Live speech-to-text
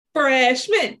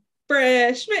freshman,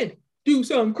 do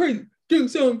something crazy, do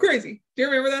something crazy. Do you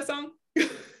remember that song?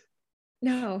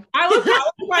 No. I Love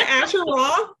College by Asher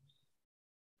Raw.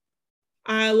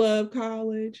 I love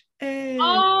college. And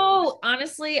Oh,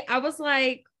 honestly, I was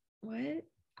like, what?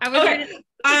 I was okay.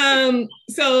 reading.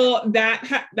 So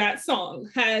that song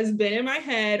has been in my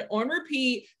head on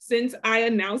repeat since I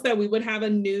announced that we would have a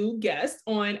new guest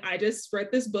on I Just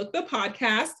Read This Book, the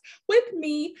podcast, with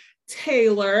me,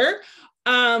 Taylor.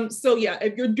 So yeah,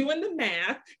 if you're doing the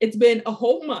math, it's been a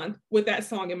whole month with that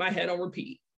song in my head on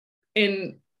repeat.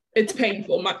 And it's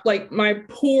painful, my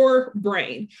poor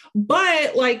brain.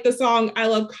 But like the song I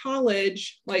Love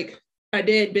College, like I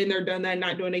did, been there, done that,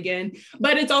 not doing it again.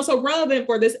 But it's also relevant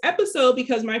for this episode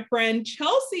because my friend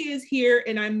Chelsea is here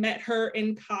and I met her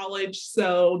in college.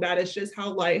 So that is just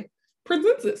how life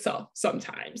presents itself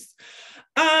sometimes.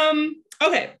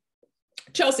 Okay.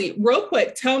 Chelsea, real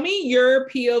quick, tell me your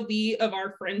POV of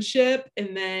our friendship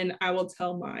and then I will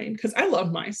tell mine because I love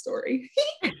my story.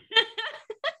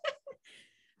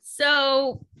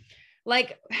 So,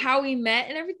 like how we met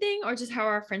and everything, or just how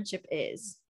our friendship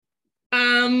is?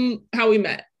 How we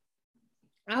met.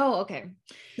 Oh, okay.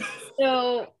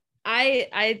 So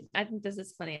I think this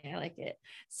is funny. I like it.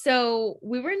 So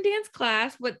we were in dance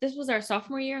class. This was our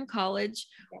sophomore year in college.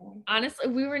 Honestly,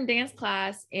 we were in dance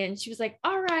class and she was like,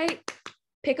 all right,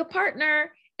 pick a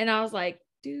partner. And I was like,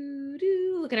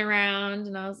 looking around.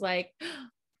 And I was like,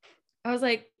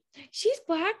 she's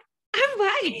Black. I'm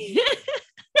Black.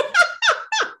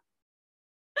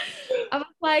 I was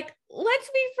like, let's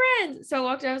be friends. So I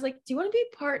walked in, I was like, do you want to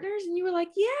be partners? And you were like,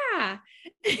 yeah.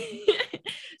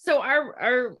 So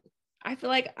I feel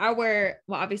like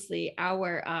obviously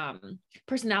our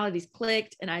personalities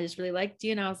clicked and I just really liked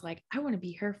you. And I was like, I want to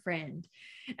be her friend.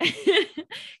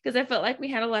 Because I felt like we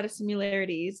had a lot of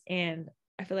similarities and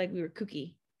I feel like we were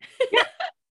kooky.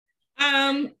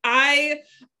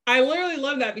 I literally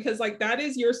love that because like that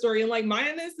is your story and like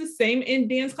mine is the same in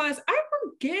dance class. I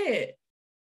forget.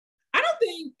 I don't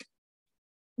think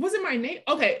was it my name?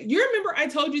 Okay, you remember I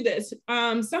told you this.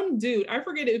 Some dude, I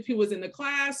forget if he was in the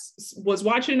class, was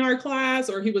watching our class,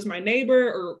 or he was my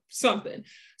neighbor or something.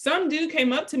 Some dude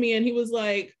came up to me and he was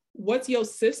like, "What's your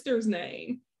sister's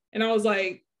name?" And I was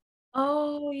like,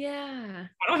 oh yeah,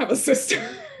 I don't have a sister.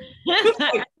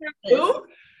 Like, who?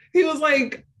 He was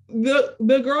like,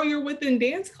 the girl you're with in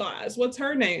dance class, what's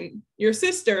her name? Your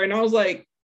sister. And I was like,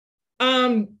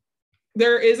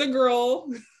 there is a girl.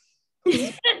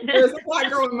 There's a Black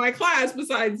girl in my class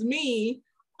besides me.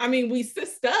 I mean, we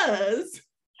sisters,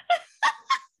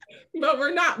 but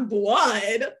we're not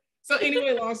blood. So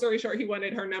anyway, long story short, he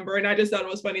wanted her number, and I just thought it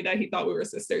was funny that he thought we were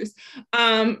sisters.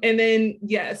 And then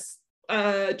yes,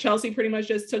 Chelsea pretty much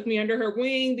just took me under her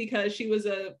wing because she was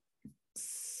a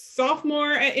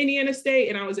sophomore at Indiana State,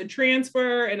 and I was a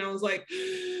transfer, and I was like,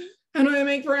 how do I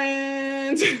make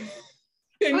friends?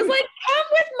 I was like, come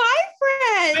with my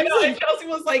friends. I know, and Chelsea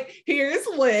was like, here's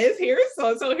Liz, here's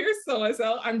so-and-so, here's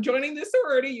so-and-so. I'm joining this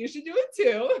sorority. You should do it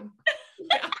too.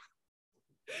 Yeah.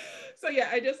 So yeah,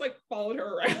 I just like followed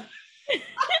her around.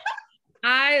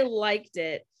 I liked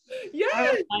it.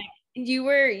 Yeah. Like, you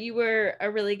were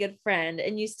a really good friend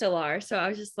and you still are. So I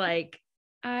was just like,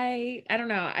 I don't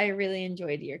know. I really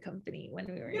enjoyed your company when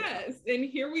we were. Yes. And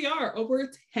here we are over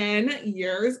 10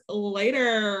 years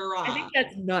later. I think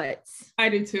that's nuts. I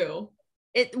do too.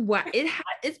 It's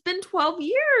been 12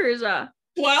 years. 12?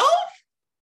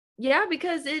 Yeah,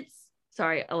 because it's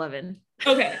 11.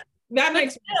 Okay. That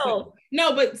makes sense.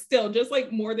 No, but still, just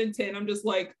like more than 10. I'm just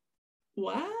like,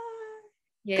 what?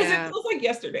 Yeah. Because it feels like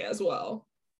yesterday as well.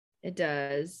 It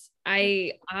does.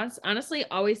 I honestly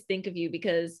always think of you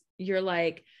because you were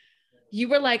like,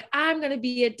 I'm going to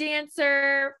be a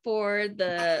dancer for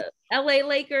the LA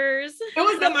Lakers. It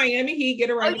was the Miami Heat. Get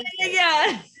it right. Oh,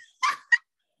 yeah.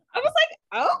 I was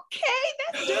like,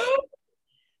 okay, that's dope.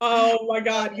 Oh my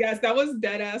God. Yes, that was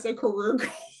dead ass a career goal.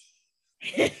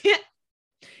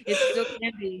 It still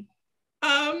can be.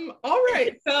 All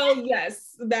right. So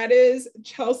yes, that is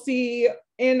Chelsea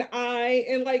and I.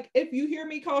 And like, if you hear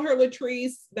me call her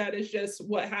Latrice, that is just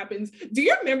what happens. Do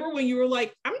you remember when you were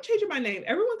like, I'm changing my name?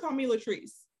 Everyone called me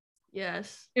Latrice.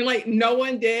 Yes. And like, no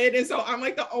one did. And so I'm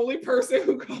like the only person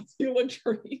who calls you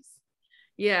Latrice.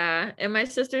 Yeah. And my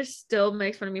sister still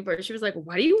makes fun of me for it. She was like,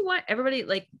 why do you want everybody,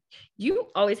 like, you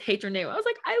always hate your name? I was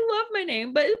like, I love my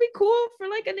name, but it'd be cool for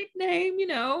like a nickname, you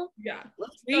know? Yeah.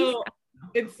 So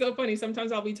it's so funny.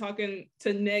 Sometimes I'll be talking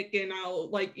to Nick and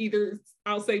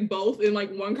I'll say both in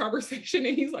like one conversation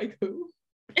and he's like, who?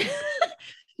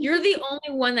 You're the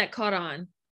only one that caught on.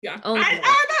 Yeah. I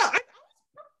know.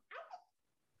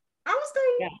 I was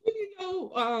going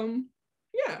to,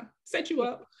 Yeah, set you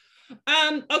up.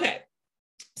 Okay.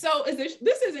 So this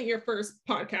isn't your first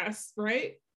podcast,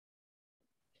 right?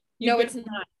 No, it's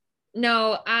not.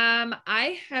 No,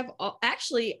 I have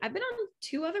actually I've been on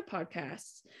 2 other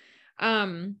podcasts.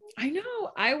 I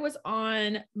know I was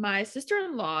on my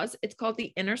sister-in-law's. It's called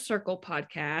the Inner Circle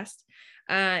podcast.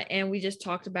 And we just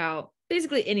talked about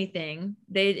basically anything.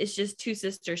 It's just 2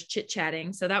 sisters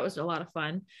chit-chatting. So that was a lot of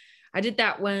fun. I did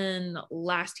that one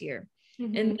last year.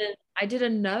 Mm-hmm. And then I did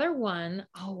another one.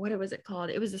 Oh, what was it called?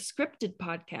 It was a scripted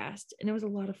podcast and it was a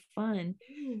lot of fun.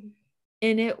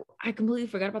 And I completely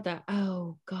forgot about that.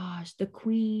 Oh gosh, the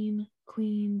Queens.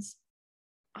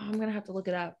 Oh, I'm gonna have to look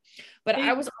it up. But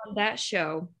I was on that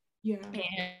show. Yeah.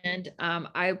 And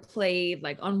I played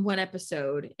like on one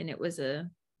episode and it was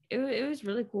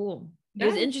really cool. It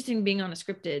was interesting being on a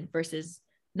scripted versus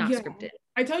not scripted.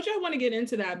 I told you I want to get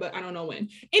into that, but I don't know when.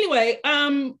 Anyway,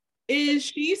 is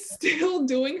she still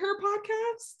doing her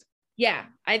podcast? Yeah,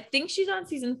 I think she's on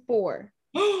season 4.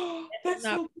 Oh, that's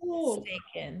so cool.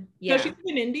 Mistaken. Yeah. Does she live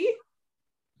in Indy?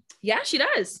 Yeah, she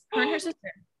does. Her and her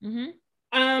sister.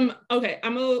 Mm-hmm. Okay,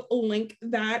 I'm gonna link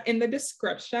that in the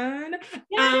description.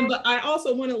 Yeah. But I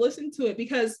also want to listen to it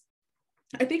because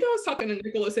I think I was talking to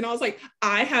Nicholas and I was like,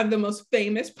 I have the most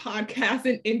famous podcast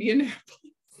in Indianapolis.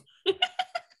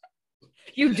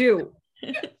 You do.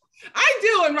 I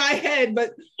do in my head,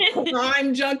 but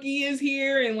Crime Junkie is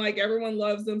here and like everyone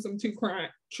loves them some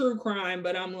true crime,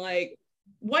 but I'm like,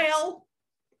 well.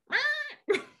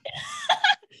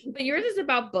 But yours is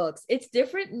about books. It's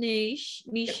different niches.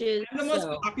 The most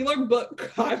popular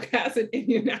book podcast in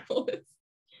Indianapolis.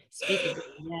 Speaking of,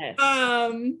 yes.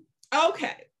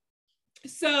 Okay.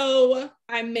 So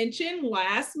I mentioned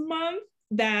last month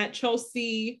that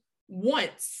Chelsea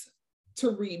wants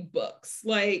to read books.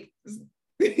 Like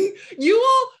you've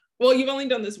only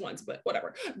done this once, but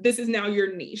whatever. This is now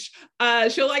your niche.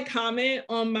 She'll like comment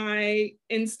on my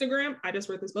Instagram. I just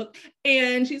read this book.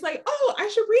 And she's like, oh, I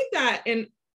should read that. And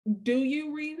do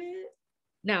you read it?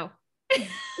 No.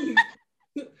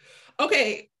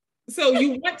 Okay. So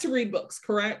you want to read books,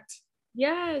 correct?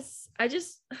 Yes. I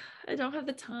don't have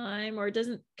the time, or it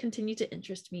doesn't continue to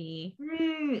interest me.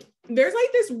 There's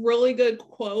like this really good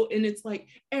quote and it's like,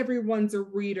 everyone's a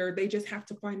reader. They just have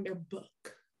to find their book.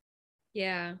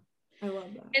 Yeah. I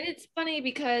love that. And it's funny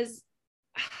because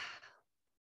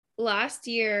last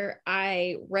year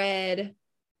I read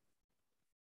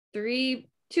 2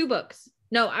 books.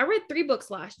 No, I read 3 books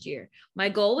last year. My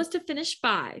goal was to finish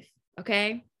 5.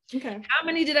 Okay. How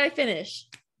many did I finish?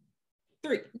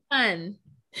 3. None.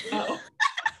 Oh.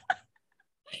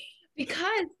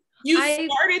 Because you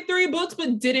started 3 books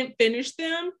but didn't finish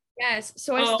them? Yes.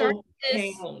 So I started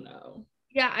this. Oh no.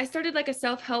 Yeah, I started like a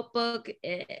self-help book.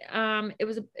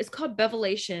 It's called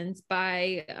Bevelations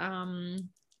by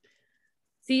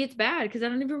see, it's bad because I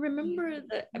don't even remember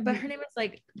but her name is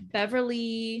like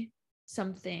Beverly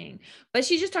something. But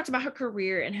she just talked about her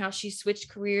career and how she switched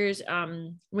careers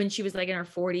when she was like in her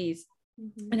 40s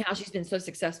and how she's been so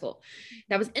successful.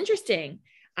 That was interesting.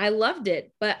 I loved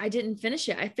it, but I didn't finish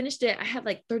it. I finished it. I had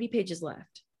like 30 pages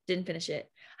left. Didn't finish it.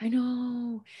 I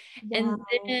know. Wow. And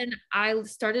then I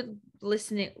started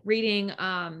reading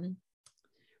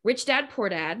Rich Dad, Poor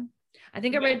Dad. I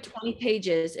think I read 20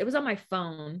 pages. It was on my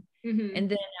phone. And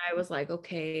then I was like,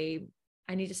 okay,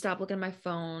 I need to stop looking at my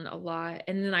phone a lot.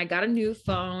 And then I got a new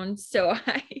phone. So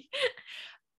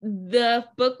the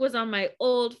book was on my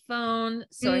old phone.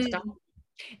 So I stopped.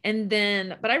 And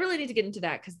then, but I really need to get into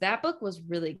that because that book was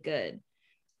really good.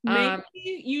 Maybe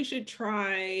you should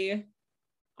try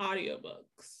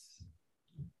audiobooks.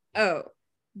 Oh,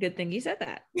 good thing you said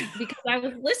that because I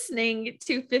was listening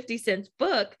to 50 Cent's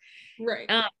book, right?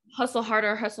 Hustle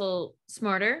Harder, Hustle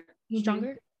Smarter,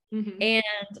 Stronger. And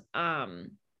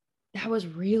that was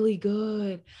really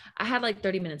good. I had like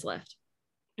 30 minutes left.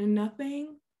 And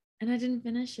nothing? And I didn't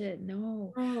finish it.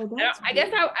 No. Oh, I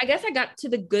guess I got to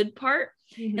the good part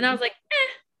and I was like,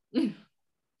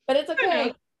 but it's okay. I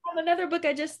have another book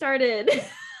I just started.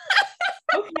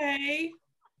 Okay.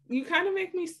 You kind of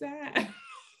make me sad.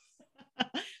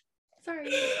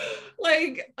 Sorry.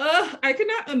 Like, I could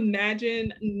not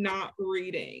imagine not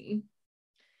reading.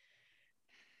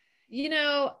 You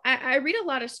know, I read a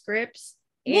lot of scripts.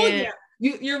 Well, yeah.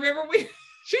 You remember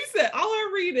she said, all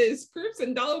I read is scripts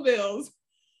and dollar bills.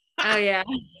 Oh, yeah.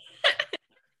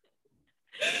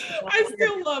 I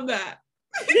still love that.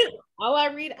 All I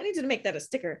read, I need to make that a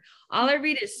sticker. All I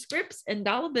read is scripts and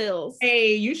dollar bills.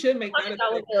 Hey, you should make that a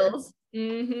 $100 bills.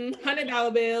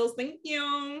 $100 bills. Thank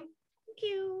you. Thank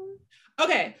you.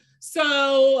 Okay,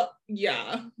 so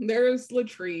yeah, there's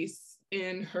Latrice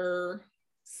in her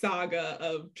saga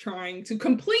of trying to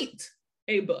complete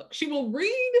a book. She will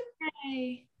read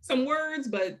Hey. some words,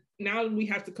 but now we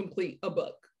have to complete a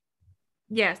book.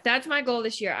 Yes, that's my goal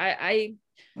this year. I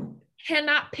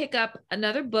cannot pick up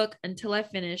another book until I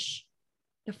finish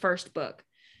the first book.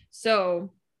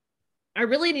 So I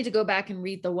really need to go back and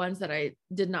read the ones that I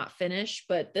did not finish,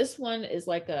 but this one is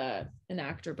like an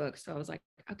actor book. So I was like,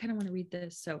 I kind of want to read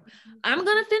this. So I'm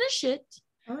going to finish it.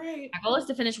 All right. My goal is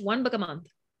to finish one book a month.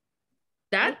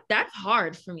 That's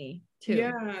hard for me too.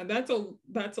 Yeah, that's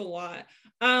a lot.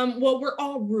 Well, we're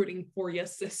all rooting for you,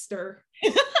 sister.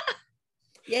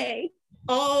 Yay.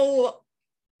 All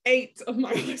 8 of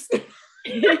my listeners.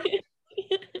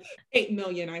 8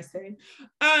 million, I say.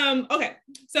 Okay.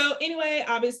 So anyway,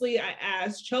 obviously I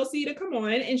asked Chelsea to come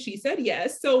on and she said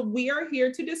yes. So we are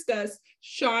here to discuss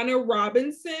Shauna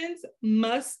Robinson's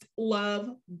must love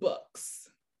books.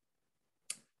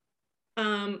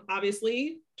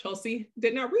 Obviously Chelsea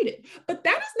did not read it, but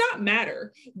that does not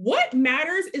matter. What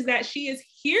matters is that she is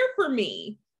here for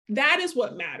me. That is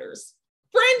what matters.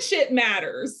 Friendship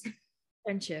matters.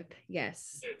 Friendship,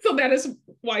 yes. So that is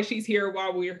why she's here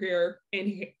while we're here,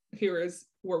 and here is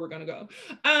where we're going to go.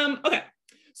 Okay,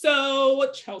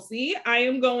 so Chelsea, I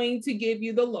am going to give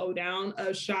you the lowdown of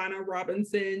Shauna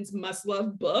Robinson's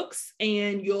must-love books,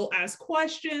 and you'll ask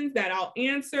questions that I'll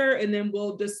answer, and then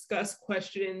we'll discuss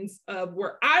questions of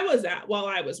where I was at while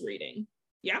I was reading.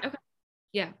 Yeah? Okay.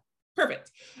 Yeah.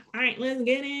 Perfect. All right, let's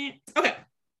get it. Okay.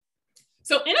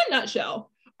 So in a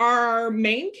nutshell, our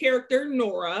main character,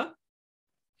 Nora,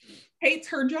 hates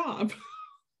her job.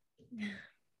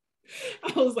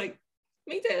 I was like,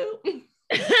 me too.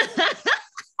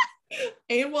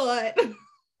 And what?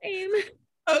 Same.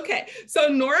 Okay, so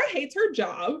Nora hates her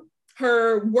job.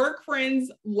 Her work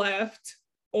friends left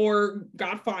or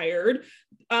got fired.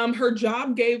 Her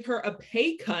job gave her a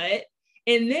pay cut,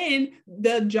 and then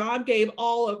the job gave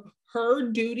all of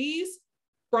her duties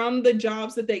from the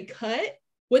jobs that they cut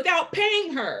without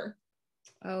paying her.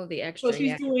 Oh, the extra. So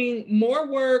she's doing more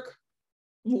work,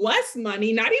 less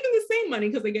money, not even the same money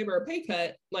because they gave her a pay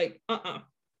cut. Like,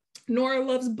 Nora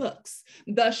loves books,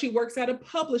 thus she works at a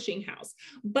publishing house.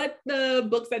 But the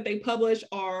books that they publish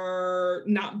are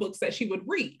not books that she would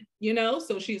read, you know?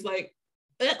 So she's like,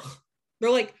 ugh. They're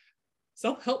like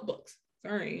self-help books.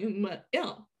 Sorry, but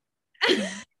ill.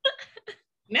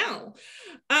 No.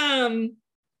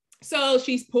 So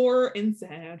she's poor and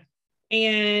sad.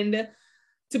 And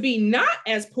to be not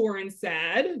as poor and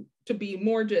sad, to be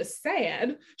more just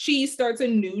sad, she starts a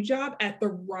new job at the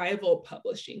rival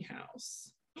publishing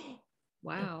house.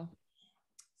 Wow.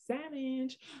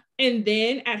 Savage. And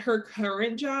then at her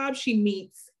current job, she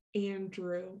meets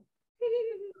Andrew.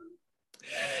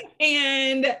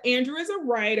 And Andrew is a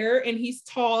writer and he's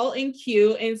tall and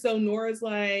cute. And so Nora's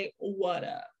like, what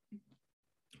up?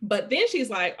 But then she's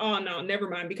like, oh no, never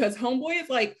mind. Because homeboy is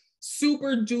like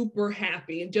super duper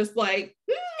happy and just like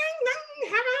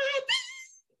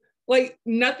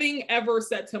nothing ever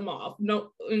sets him off.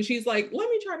 No, and she's like, let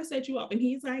me try to set you up. And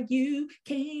he's like, you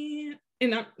can't.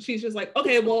 And she's just like,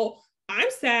 okay, well, I'm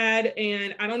sad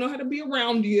and I don't know how to be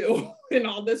around you and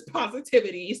all this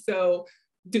positivity. So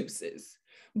deuces.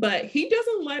 But he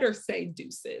doesn't let her say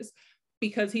deuces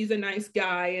because he's a nice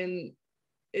guy and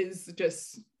is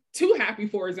just too happy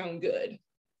for his own good.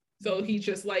 So he's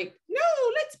just like, no,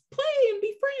 let's play and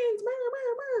be friends.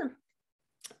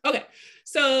 Okay,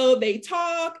 so they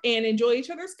talk and enjoy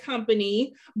each other's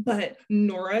company, but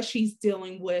Nora, she's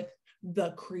dealing with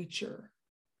the creature.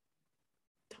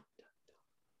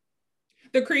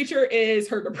 The creature is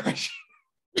her depression.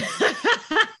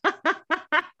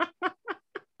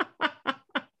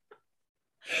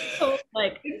 So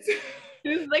like, who's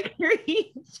the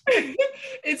creature?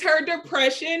 It's her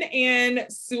depression and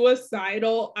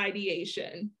suicidal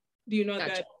ideation. Do you know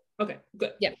that? Okay,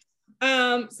 good. Yeah.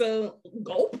 So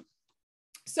gulp.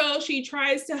 So she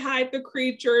tries to hide the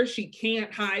creature. She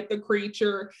can't hide the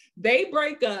creature. They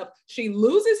break up. She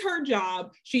loses her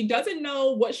job. She doesn't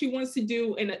know what she wants to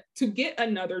do to get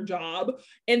another job.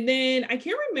 And then I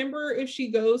can't remember if she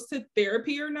goes to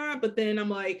therapy or not, but then I'm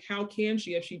like, how can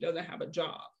she if she doesn't have a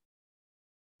job?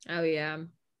 Oh, yeah.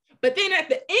 But then at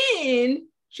the end,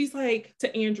 she's like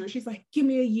to Andrew, she's like, give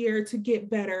me a year to get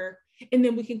better. And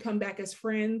then we can come back as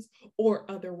friends or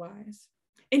otherwise.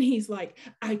 And he's like,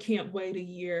 I can't wait a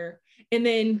year. And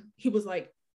then he was like,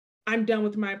 I'll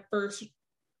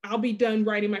be done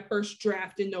writing my first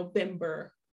draft in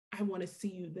November. I want to see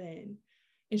you then.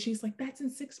 And she's like, that's in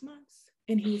 6 months.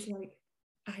 And he's like,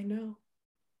 I know.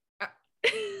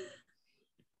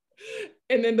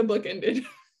 And then the book ended.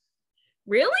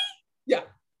 Really? Yeah.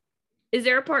 Is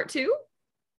there a part 2?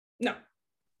 No.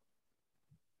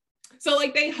 So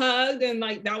like they hugged and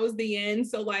like that was the end.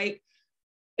 So like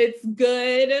it's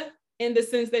good in the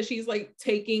sense that she's like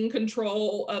taking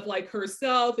control of like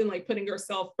herself and like putting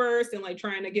herself first and like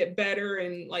trying to get better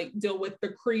and like deal with the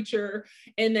creature.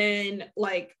 And then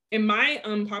like in my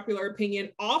unpopular opinion,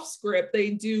 off script, they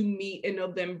do meet in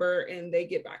November and they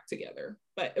get back together,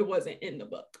 but it wasn't in the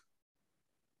book.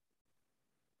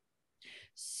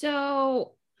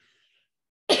 So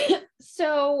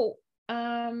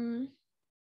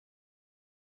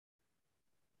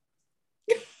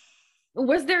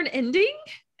was there an ending?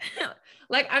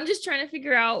 Like, I'm just trying to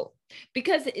figure out,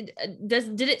 because did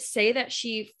it say that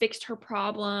she fixed her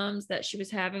problems that she was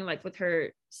having, like with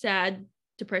her sad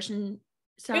depression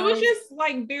side? It was just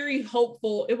like very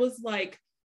hopeful. It was like,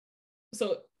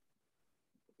 so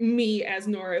me as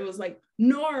Nora, it was like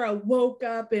Nora woke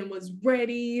up and was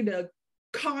ready to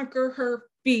conquer her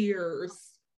fears.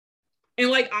 And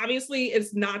like, obviously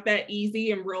it's not that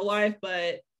easy in real life,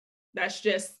 but that's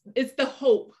just, it's the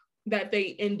hope that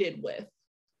they ended with.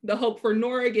 The hope for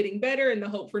Nora getting better and the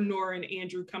hope for Nora and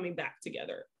Andrew coming back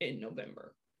together in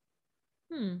November.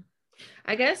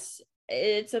 I guess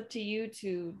it's up to you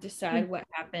to decide what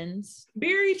happens.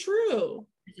 Very true.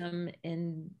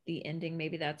 In the ending,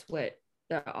 maybe that's what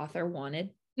the author wanted.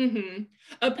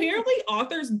 Apparently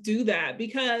authors do that,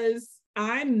 because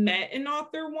I met an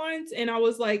author once and I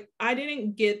was like, I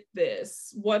didn't get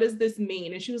this. What does this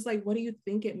mean? And she was like, what do you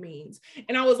think it means?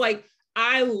 And I was like,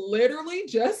 I literally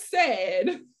just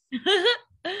said,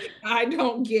 I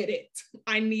don't get it.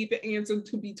 I need the answer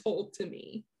to be told to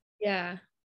me. Yeah.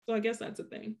 So I guess that's a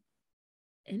thing.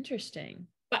 Interesting.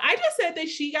 But I just said that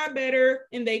she got better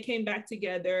and they came back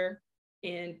together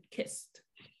and kissed.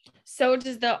 So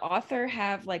does the author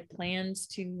have like plans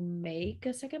to make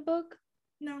a second book?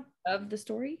 No. Of the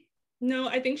story? No,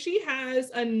 I think she has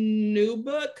a new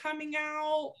book coming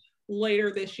out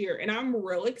later this year, and I'm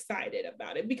real excited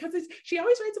about it because she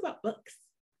always writes about books,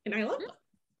 and I love books.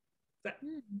 So,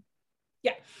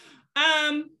 yeah.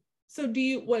 So do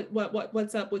you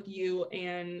what's up with you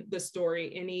and the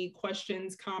story? Any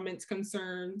questions, comments,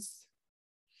 concerns?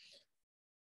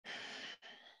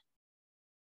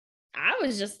 I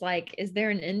was just like, is there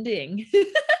an ending?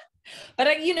 But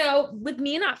with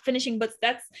me not finishing books,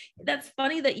 that's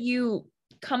funny that you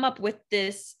come up with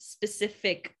this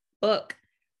specific book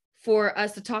for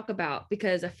us to talk about,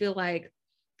 because I feel like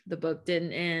the book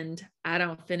didn't end. I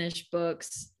don't finish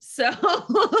books. So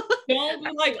don't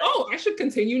be like, oh, I should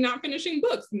continue not finishing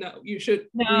books. No, you should.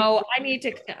 No, I need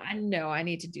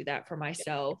to do that for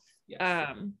myself.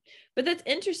 Yes. But that's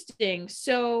interesting.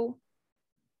 So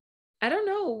I don't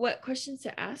know what questions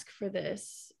to ask for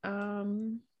this.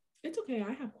 It's okay.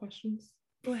 I have questions.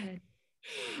 Go ahead.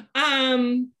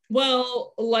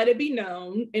 Well, let it be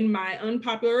known, in my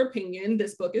unpopular opinion,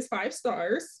 this book is 5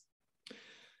 stars.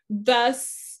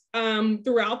 Thus,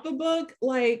 throughout the book,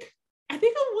 like, I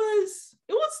think it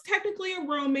was technically a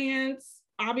romance.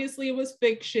 Obviously, it was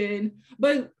fiction,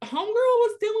 but Homegirl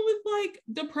was dealing with like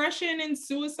depression and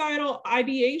suicidal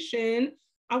ideation.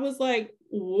 I was like,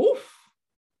 woof.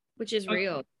 Which is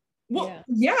real. Well,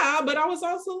 yeah, but I was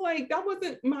also like, that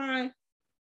wasn't my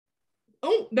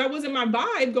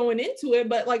vibe going into it,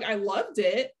 but like I loved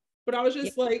it, but I was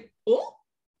just like, oh.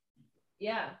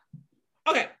 Yeah.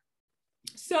 Okay.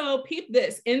 So peep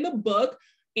this. In the book,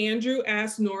 Andrew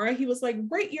asked Nora, he was like,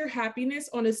 rate your happiness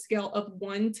on a scale of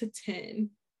 1 to 10.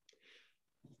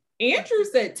 Andrew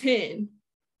said 10.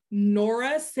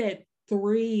 Nora said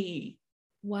 3.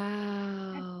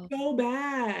 Wow. That's so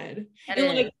bad. And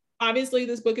like, obviously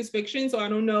this book is fiction, so I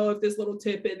don't know if this little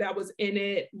tidbit that was in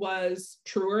it was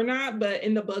true or not, but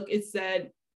in the book it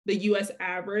said the US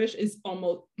average is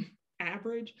almost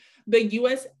average. The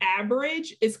US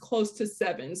average is close to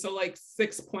 7, so like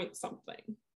 6 point something.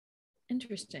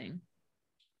 Interesting.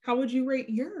 How would you rate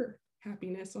your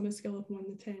happiness on a scale of 1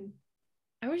 to 10?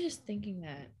 I was just thinking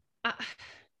that.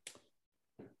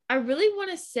 I really want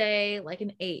to say like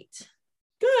an 8.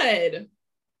 Good.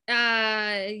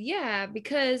 Yeah,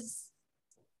 because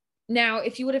now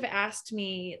if you would have asked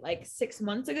me like 6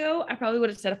 months ago, I probably would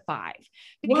have said a 5,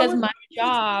 because my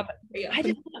job, I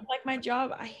didn't like my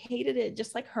job. I hated it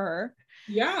just like her.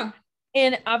 Yeah.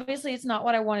 And obviously it's not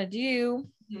what I want to do,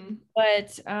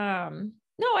 but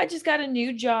no, I just got a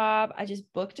new job. I just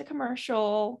booked a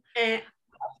commercial to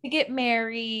get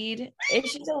married.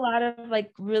 It's just a lot of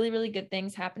like really, really good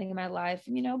things happening in my life.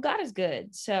 And God is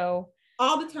good. So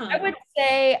all the time.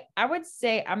 I would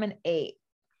say I'm an 8,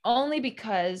 only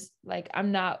because like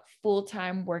I'm not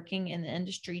full-time working in the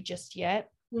industry just yet.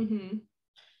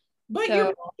 But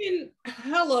you're making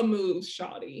hella moves,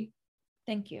 Shawty.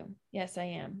 Thank you. Yes, I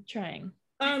am trying.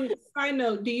 Side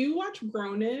note, do you watch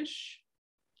Grownish?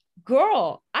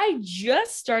 Girl, I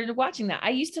just started watching that.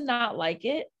 I used to not like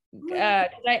it.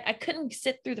 I couldn't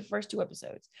sit through the first 2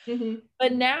 episodes. Mm-hmm.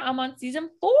 But now I'm on season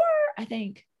 4, I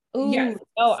think. Yes.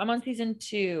 Oh, I'm on season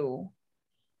 2,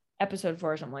 episode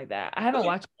 4 or something like that. I haven't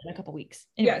watched it in a couple weeks.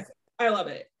 Anyway. Yes, I love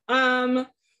it.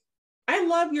 I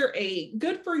love your 8.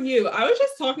 Good for you. I was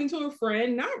just talking to a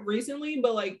friend, not recently,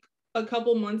 but like a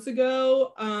couple months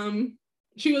ago.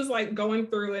 She was like going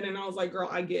through it, and I was like, girl,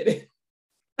 I get it.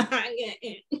 I get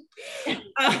it.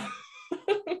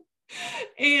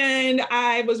 And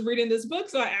I was reading this book,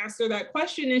 so I asked her that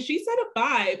question, and she said a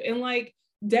 5. And like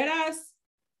dead ass,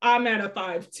 I'm at a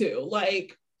 5 too.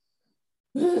 Like,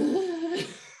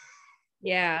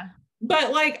 yeah.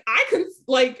 But like I could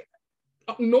like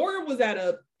Nora was at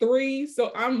a 3,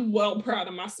 so I'm well proud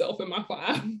of myself in my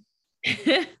 5.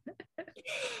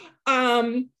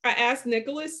 I asked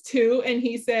Nicholas too, and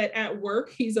he said at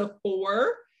work he's a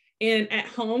 4, and at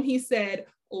home he said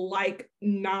like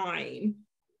 9.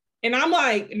 And I'm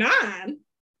like, 9? I'm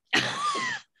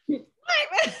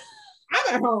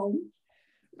at home.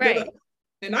 Right.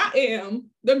 And I am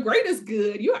the greatest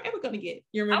good you are ever gonna get.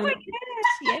 You remember? Oh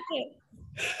my gosh,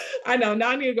 yeah. I know. Now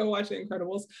I need to go watch The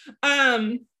Incredibles.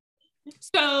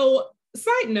 So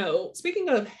side note, speaking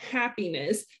of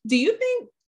happiness, do you think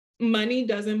money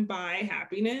doesn't buy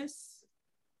happiness?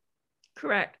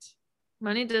 Correct.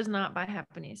 Money does not buy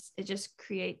happiness. It just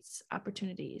creates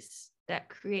opportunities that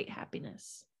create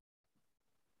happiness.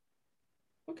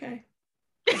 Okay.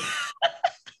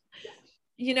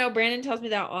 You know, Brandon tells me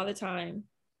that all the time.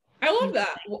 I love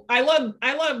that. I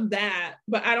love that,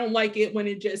 but I don't like it when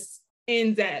it just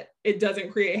ends at it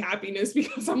doesn't create happiness,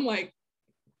 because I'm like,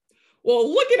 well,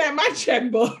 looking at my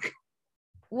checkbook.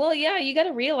 Well, yeah, you got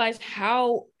to realize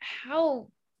how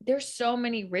there's so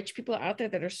many rich people out there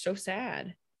that are so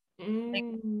sad. Like,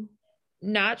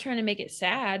 not trying to make it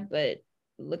sad, but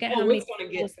look at how many people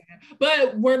get sad.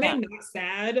 But were they not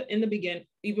sad in the beginning,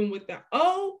 even with that?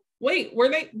 Oh, wait, were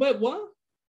they? But what?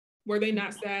 Were they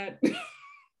not sad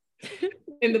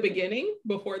in the beginning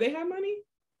before they had money?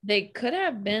 They could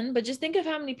have been, but just think of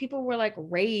how many people were like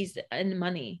raised in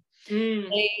money.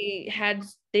 They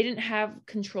didn't have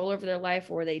control over their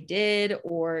life, or they did,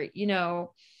 or, you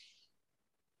know,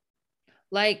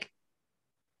 like,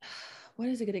 what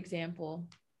is a good example?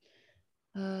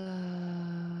 I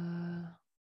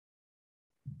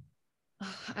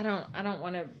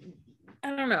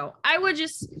don't know. I would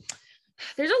just,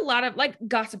 there's a lot of like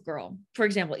Gossip Girl, for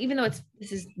example, even though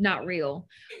this is not real,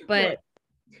 but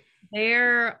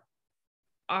there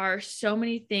are so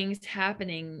many things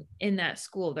happening in that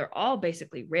school. They're all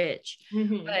basically rich,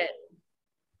 but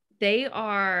they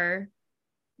are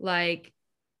like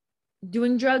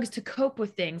doing drugs to cope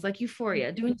with things, like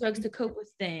Euphoria, doing drugs to cope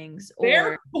with things.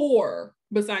 They're poor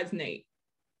besides Nate.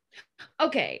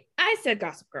 Okay, I said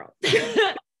Gossip Girl,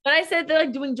 but I said they're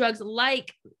like doing drugs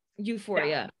like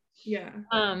Euphoria. Yeah.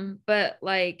 But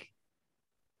like,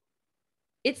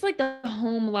 it's like the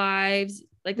home lives,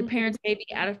 like the parents may be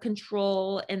out of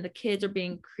control and the kids are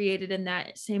being created in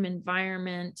that same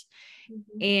environment.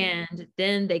 And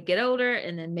then they get older,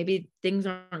 and then maybe things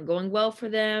aren't going well for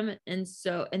them. And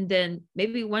then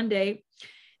maybe one day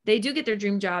they do get their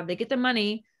dream job, they get the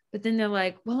money, but then they're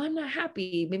like, well, I'm not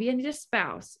happy. Maybe I need a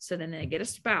spouse. So then they get a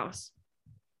spouse.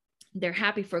 They're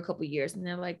happy for a couple of years, and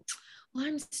they're like, well,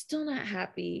 I'm still not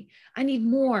happy. I need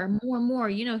more.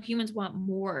 You know, humans want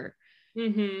more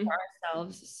for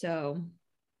ourselves. So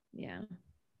yeah.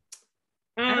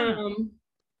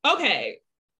 Okay.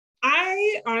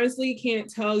 I honestly can't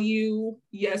tell you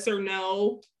yes or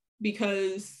no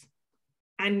because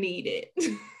I need it.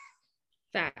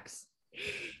 Facts.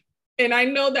 And I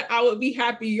know that I would be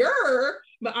happier,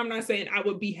 but I'm not saying I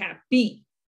would be happy.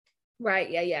 Right.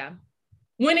 Yeah.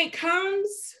 When it comes,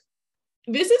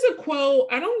 this is a quote,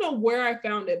 I don't know where I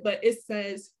found it, but it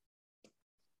says,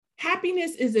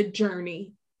 happiness is a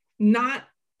journey, not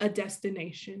a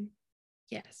destination.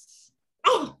 Yes.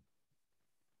 Oh,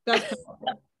 that's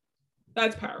powerful.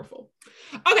 That's powerful.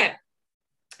 Okay.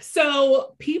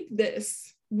 So peep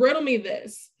this, riddle me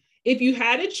this. If you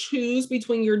had to choose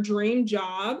between your dream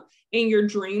job and your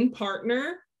dream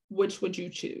partner, which would you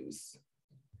choose?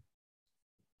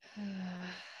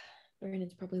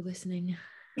 Brandon's probably listening.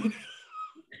 I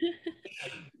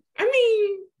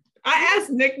mean, I asked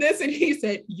Nick this and he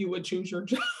said, you would choose your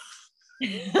job.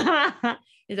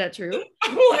 Is that true?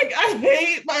 I'm like, I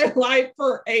hate my life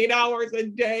for 8 hours a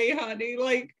day, honey.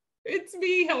 Like, it's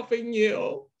me helping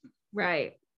you.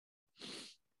 Right.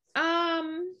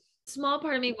 small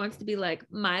part of me wants to be like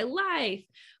my life.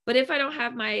 But if I don't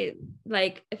have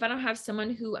if I don't have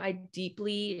someone who I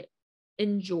deeply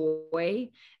enjoy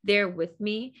there with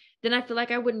me, then I feel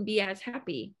like I wouldn't be as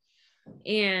happy.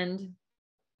 And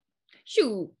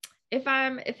shoot, if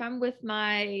I'm with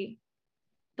the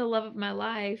love of my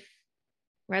life,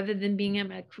 rather than being in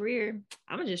my career,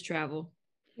 I'm gonna just travel,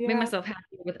 make myself happy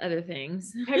with other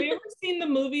things. Have you ever seen the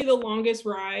movie The Longest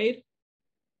Ride?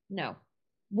 No.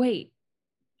 Wait.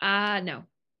 No.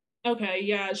 Okay,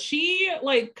 yeah. She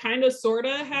like kind of sort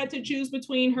of had to choose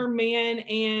between her man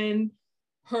and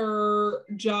her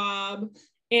job.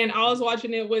 And I was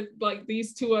watching it with like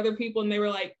these two other people, and they were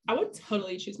like, I would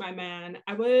totally choose my man.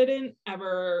 I wouldn't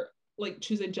ever like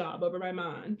choose a job over my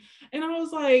man. And I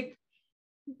was like,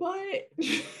 but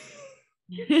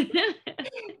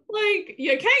like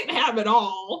you can't have it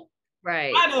all.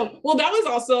 Right. I don't. Well, that was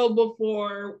also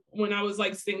before when I was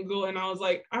like single, and I was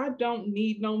like, I don't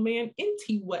need no man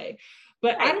anyway.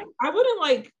 But right. I wouldn't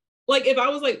like if I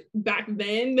was like back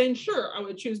then sure I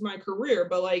would choose my career.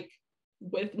 But like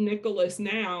with Nicholas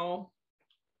now,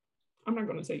 I'm not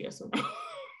gonna say yes or no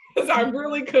because I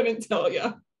really couldn't tell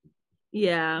you.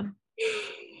 Yeah.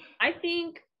 I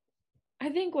think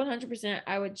 100%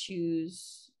 I would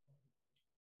choose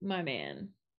my man,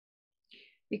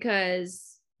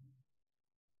 because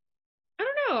I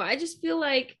don't know, I just feel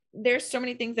like there's so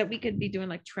many things that we could be doing,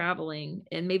 like traveling,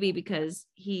 and maybe because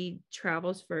he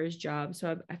travels for his job,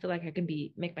 so I feel like I can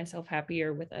make myself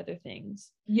happier with other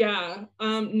things. Yeah.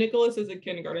 Nicholas is a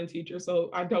kindergarten teacher, so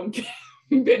I don't get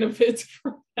benefits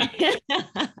from that.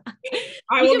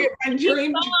 I will get my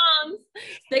dream songs.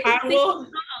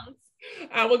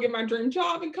 I will get my dream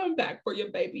job and come back for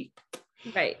you, baby.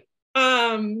 Right.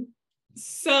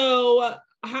 So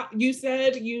how you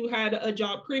said you had a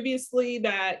job previously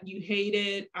that you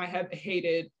hated. I have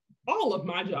hated all of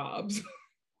my jobs.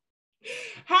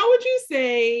 How would you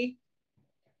say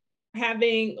how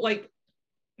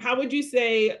would you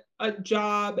say a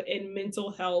job and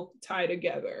mental health tie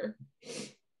together?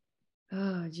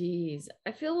 Oh geez.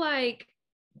 I feel like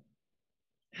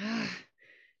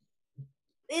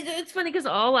it's funny because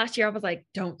all last year I was like,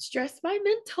 don't stress my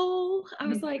mental. I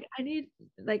was like, I need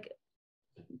like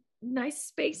nice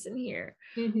space in here.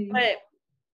 Mm-hmm. But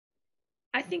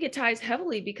I think it ties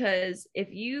heavily, because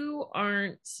if you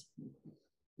aren't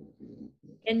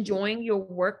enjoying your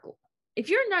work, if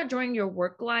you're not enjoying your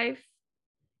work life,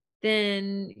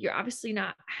 then you're obviously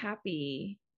not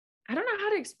happy. I don't know how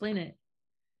to explain it.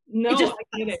 No,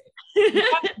 I get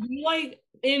it. Like,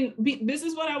 this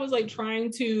is what I was like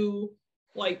trying to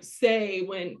like say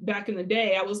when back in the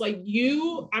day. I was like,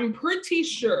 I'm pretty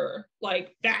sure,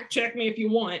 like fact check me if you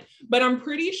want, but I'm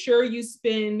pretty sure you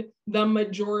spend the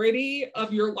majority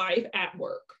of your life at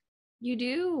work. You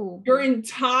do. Your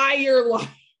entire life.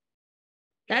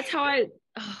 That's how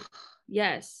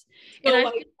yes. So, and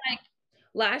I feel like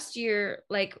last year,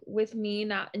 like with me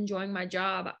not enjoying my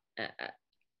job,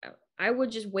 I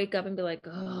would just wake up and be like,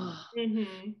 oh,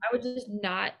 I would just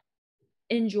not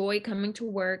enjoy coming to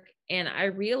work. And I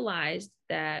realized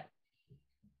that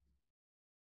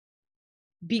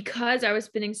because I was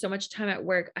spending so much time at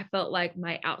work, I felt like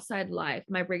my outside life,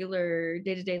 my regular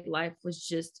day-to-day life, was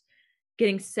just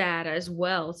getting sad as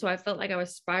well. So I felt like I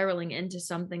was spiraling into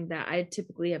something that I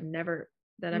typically have never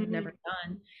I've never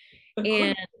done.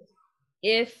 And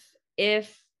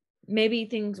if maybe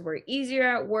things were easier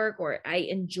at work, or I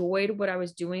enjoyed what I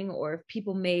was doing, or if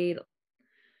people made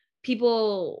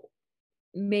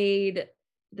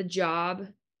the job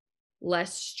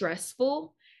less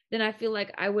stressful, then I feel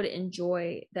like I would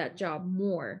enjoy that job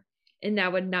more, and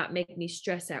that would not make me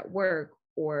stress at work,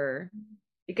 or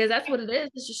because that's what it is.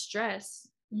 It's just stress.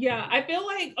 Yeah, I feel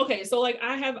like, okay, so like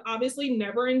I have obviously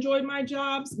never enjoyed my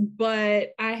jobs, but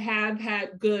I have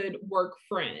had good work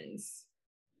friends.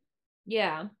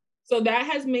 Yeah. So that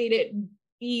has made it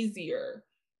easier.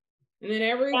 And then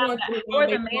every once in a while,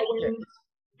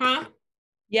 huh?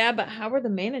 Yeah, but how were the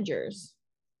managers?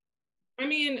 I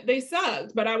mean, they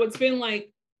sucked, but I would spend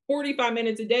like 45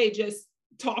 minutes a day just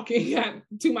talking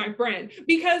to my friend,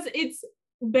 because it's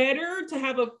better to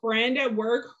have a friend at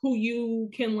work who you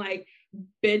can like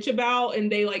bitch about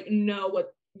and they like know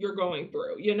what you're going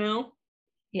through, you know?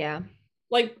 Yeah.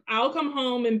 Like I'll come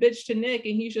home and bitch to Nick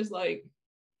and he's just like,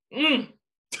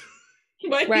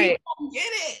 but right. He don't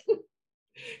get it.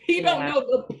 He don't know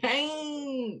the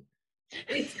pain.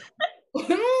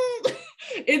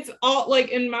 It's all like,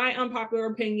 in my unpopular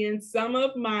opinion, some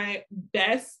of my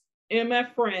best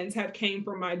MF friends have came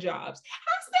from my jobs.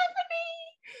 Hi,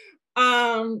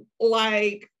 Stephanie.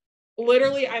 Like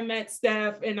literally I met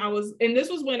Steph and this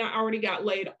was when I already got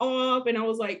laid off, and I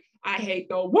was like, I hate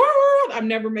the world. I'm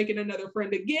never making another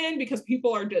friend again because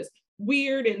people are just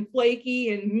weird and flaky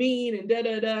and mean and da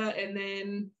da da. And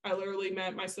then I literally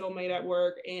met my soulmate at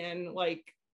work, and like,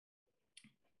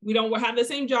 we don't have the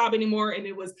same job anymore. And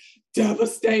it was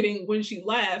devastating when she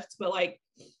left. But like,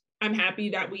 I'm happy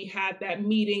that we had that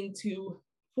meeting to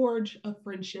forge a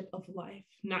friendship of life,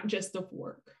 not just of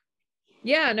work.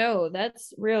 Yeah, no,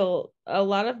 that's real. A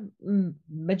lot of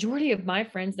majority of my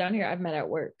friends down here I've met at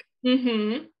work.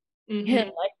 Mm-hmm. Mm-hmm.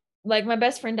 And like my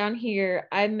best friend down here,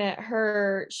 I met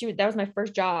her. That was my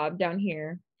first job down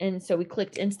here, and so we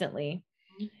clicked instantly.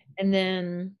 And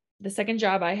then the second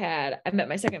job I had, I met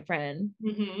my second friend,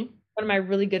 one of my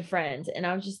really good friends, and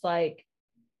I was just like,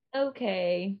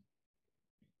 okay,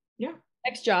 yeah,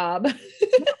 next job.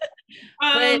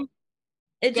 But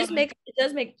it does make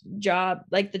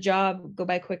the job go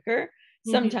by quicker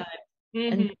sometimes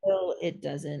until it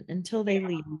doesn't, until they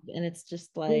leave, and it's just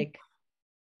like.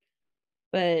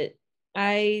 But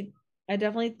I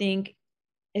definitely think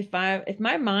if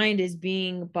my mind is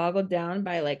being boggled down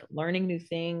by like learning new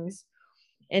things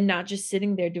and not just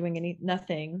sitting there doing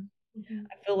nothing,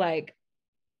 I feel like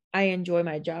I enjoy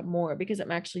my job more because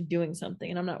I'm actually doing something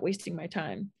and I'm not wasting my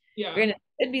time. Yeah. Granted,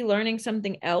 I could be learning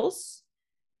something else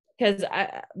because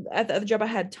at the other job I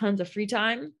had tons of free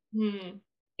time.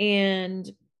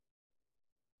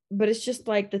 But it's just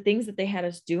like the things that they had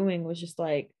us doing was just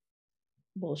like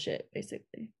bullshit,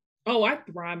 basically. Oh, I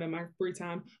thrive in my free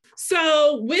time.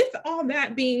 So, with all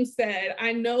that being said,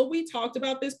 I know we talked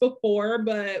about this before,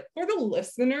 but for the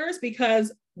listeners,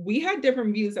 because we had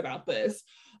different views about this,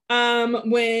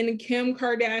 when Kim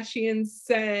Kardashian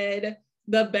said,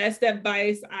 the best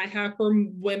advice I have for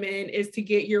women is to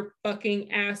get your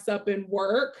fucking ass up and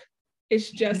work.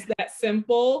 It's just that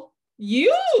simple.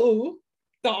 You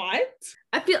thought.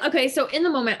 I feel okay. So in the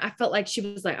moment, I felt like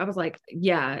I was like,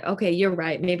 yeah, okay, you're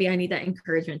right. Maybe I need that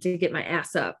encouragement to get my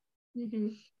ass up.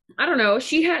 I don't know.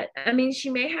 She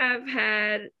may have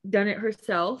had done it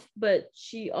herself, but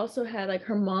she also had like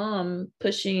her mom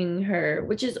pushing her,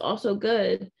 which is also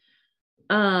good.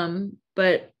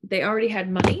 But they already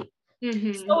had money.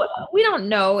 So we don't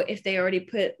know if they already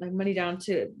put like money down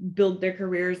to build their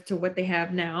careers to what they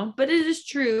have now, but it is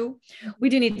true. We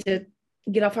do need to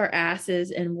get off our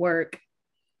asses and work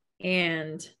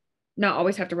and not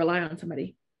always have to rely on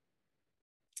somebody.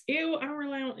 Ew, I don't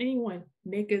rely on anyone.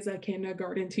 Nick is a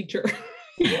kindergarten teacher.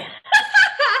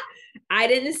 I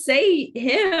didn't say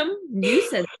him. You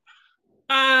said.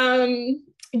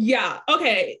 Yeah.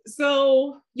 Okay.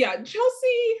 So yeah,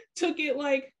 Chelsea took it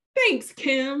like, thanks,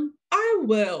 Kim. I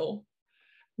will.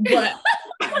 But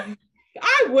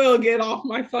I will get off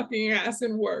my fucking ass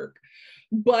and work.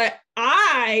 But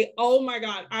oh my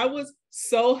God, I was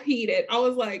so heated. I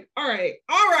was like, all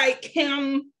right,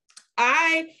 Kim,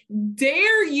 I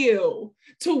dare you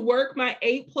to work my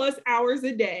 8+ hours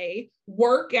a day,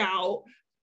 work out,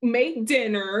 make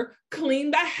dinner,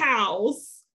 clean the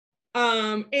house,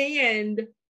 and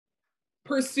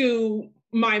pursue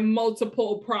my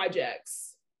multiple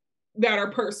projects that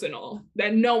are personal,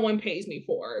 that no one pays me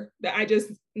for, that I just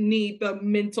need the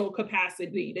mental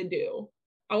capacity to do.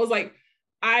 I was like,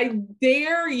 I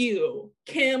dare you,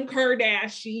 Kim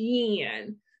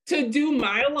Kardashian, to do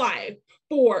my life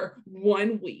for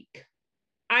 1 week.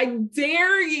 I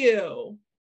dare you.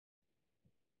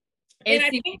 And I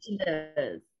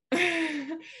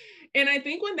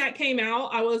think when that came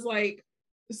out, I was like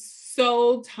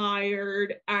so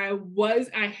tired. I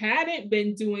hadn't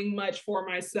been doing much for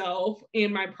myself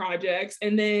in my projects.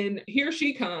 And then here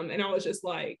she come, and I was just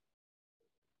like,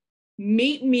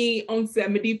 meet me on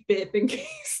 75th and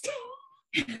Keystone.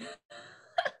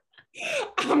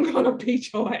 I'm gonna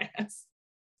beat your ass.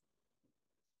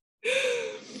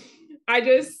 I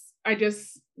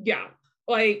just, yeah.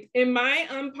 Like, in my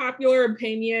unpopular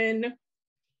opinion,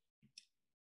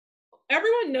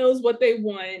 everyone knows what they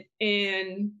want,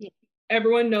 and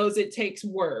everyone knows it takes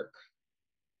work.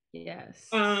 Yes.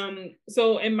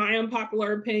 So in my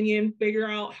unpopular opinion, figure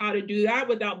out how to do that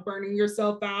without burning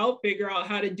yourself out. Figure out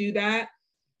how to do that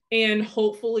and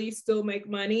hopefully still make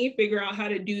money. Figure out how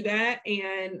to do that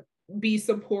and be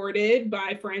supported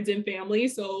by friends and family.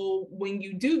 So when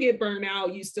you do get burned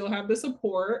out, you still have the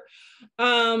support.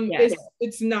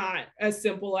 It's not as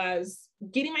simple as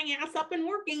getting my ass up and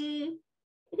working.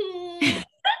 It's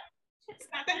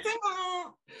not that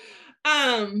simple.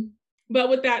 But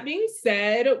with that being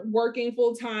said, working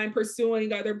full-time,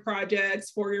 pursuing other projects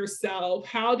for yourself,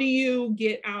 how do you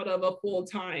get out of a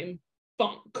full-time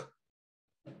funk?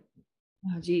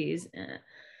 Oh, geez.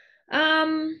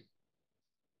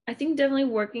 I I think definitely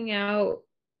working out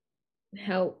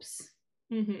helps.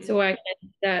 Mm-hmm. So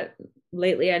that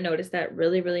lately I noticed that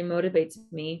really, really motivates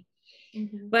me.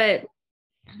 Mm-hmm. But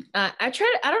I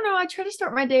try to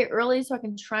start my day early so I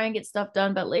can try and get stuff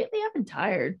done. But lately I've been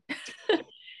tired.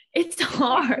 It's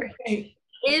hard. Okay.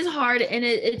 It is hard. And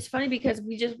it's funny because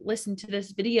we just listened to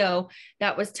this video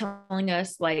that was telling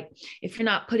us, like, if you're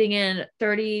not putting in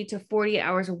 30 to 40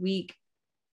 hours a week,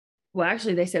 well,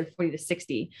 actually they said 40 to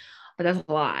 60, but that's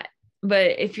a lot.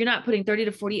 But if you're not putting 30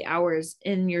 to 40 hours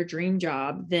in your dream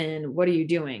job, then what are you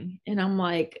doing? And I'm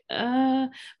like, but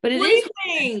it is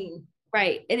Sleeping.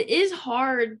 right. It is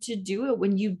hard to do it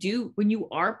when you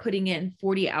are putting in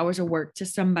 40 hours of work to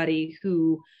somebody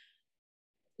who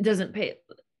doesn't pay.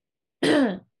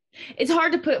 It's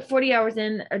hard to put 40 hours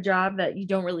in a job that you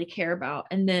don't really care about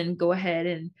and then go ahead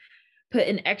and put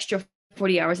an extra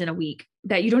 40 hours in a week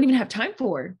that you don't even have time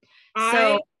for.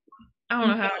 So I don't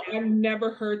know how. I've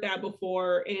never heard that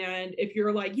before. And if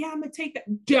you're like, yeah, I'm gonna take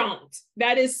that, don't.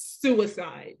 That is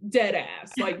suicide, dead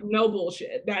ass. Like, no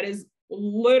bullshit. That is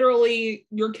literally,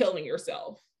 you're killing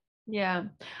yourself. Yeah.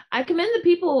 I commend the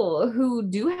people who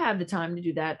do have the time to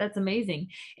do that. That's amazing.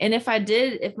 And if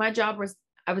my job was,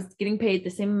 I was getting paid the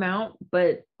same amount,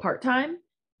 but part-time,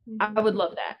 Mm-hmm. I would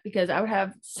love that because I would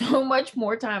have so much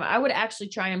more time. I would actually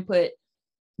try and put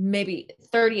maybe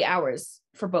 30 hours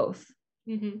for both.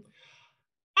 Mm-hmm.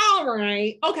 All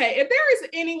right. Okay. If there is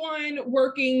anyone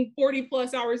working 40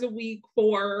 plus hours a week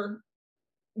for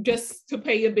just to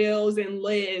pay your bills and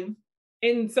live,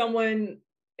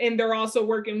 and they're also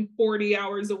working 40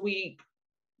 hours a week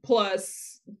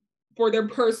plus for their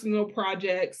personal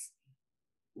projects,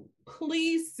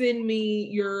 please send me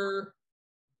your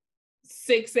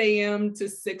 6 a.m. to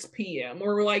 6 p.m.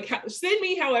 or like send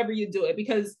me however you do it,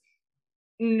 because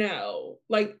no,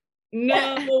 like,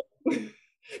 no.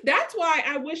 That's why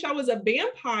I wish I was a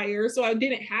vampire so I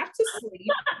didn't have to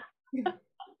sleep. Because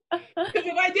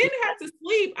if I didn't have to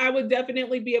sleep, I would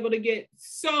definitely be able to get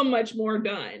so much more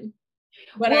done.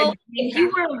 But well, if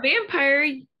you were a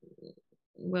vampire,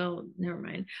 well, never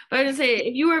mind. But I was gonna say,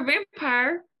 if you were a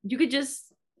vampire, you could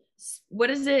just, what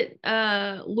is it?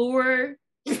 Lure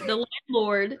the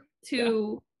landlord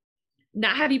to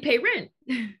not have you pay rent.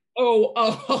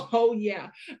 Oh, yeah.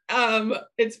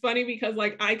 It's funny because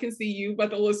like I can see you, but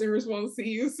the listeners won't see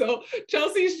you. So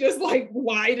Chelsea's just like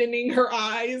widening her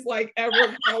eyes, like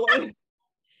ever going.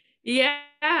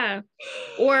 Yeah.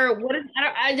 Or what is,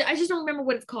 I just don't remember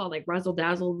what it's called, like razzle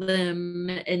dazzle them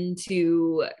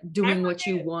into doing what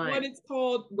you want. What it's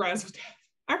called, razzle dazzle.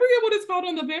 I forget what it's called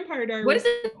on the Vampire Diaries. What does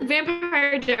the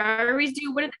Vampire Diaries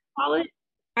do? What do they call it?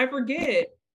 I forget.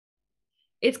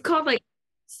 It's called like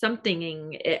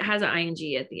something. It has an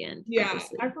ing at the end. Yeah,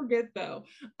 obviously. I forget though.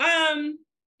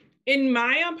 In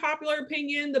my unpopular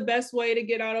opinion, the best way to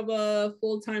get out of a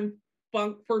full-time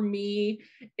funk for me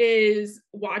is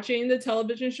watching the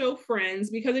television show Friends,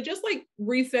 because it just like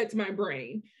resets my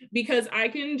brain, because I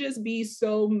can just be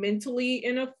so mentally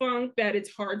in a funk that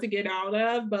it's hard to get out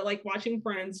of, but like watching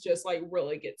Friends just like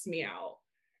really gets me out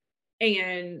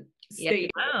and stay.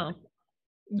 Wow.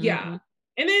 Yeah. Mm-hmm.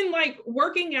 And then like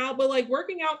working out, but like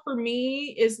working out for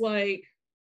me is like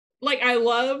I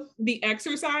love the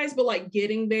exercise, but like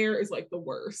getting there is like the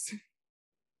worst.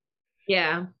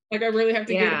 Yeah. Like I really have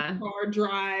to get in the car,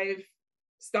 drive,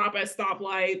 stop at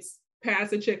stoplights,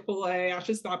 pass a Chick-fil-A. I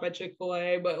should stop at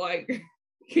Chick-fil-A, but like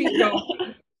keep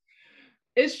going.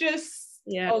 It's just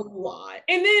a lot.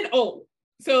 And then,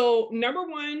 so number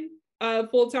one,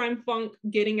 full-time funk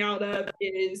getting out of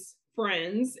is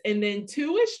Friends. And then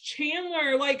 2 is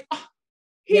Chandler. Like,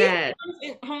 he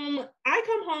comes home, I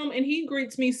come home and he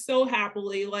greets me so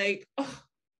happily. Like,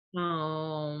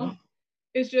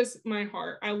 it's just my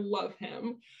heart. I love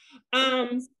him.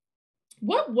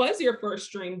 What was your first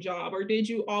dream job, or did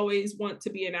you always want to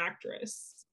be an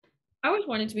actress? I always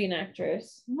wanted to be an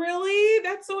actress. Really?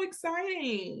 That's so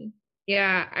exciting.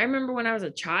 Yeah, I remember when I was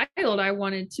a child, I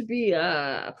wanted to be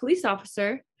a police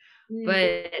officer,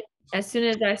 but as soon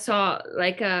as I saw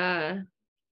like our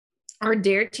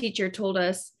DARE teacher told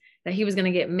us that he was going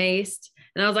to get maced,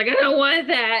 and I was like, I don't want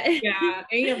that. Yeah,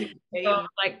 and you have to so I was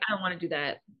like, I don't want to do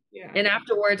that. Yeah. And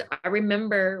afterwards, I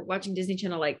remember watching Disney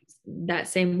Channel like that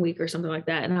same week or something like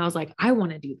that, and I was like, I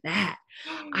want to do that.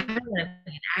 I want to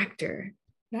be an actor.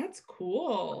 That's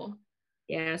cool.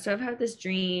 Yeah, so I've had this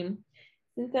dream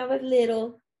since I was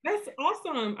little. That's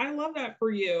awesome. I love that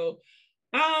for you.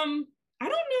 I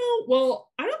don't know. Well,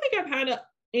 I don't think I've had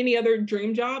any other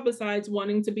dream job besides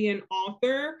wanting to be an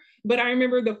author. But I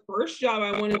remember the first job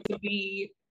I wanted to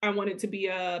be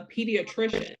a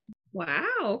pediatrician. Wow.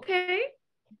 Okay.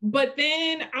 But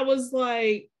then I was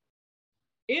like,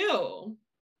 Ew.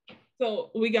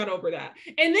 So we got over that.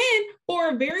 And then for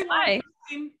a very long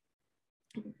time,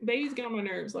 babies get on my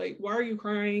nerves. Like, why are you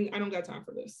crying? I don't got time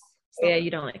for this. Stop. Yeah,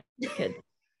 you don't like kids.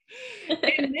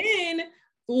 And then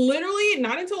literally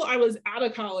not until I was out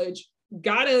of college,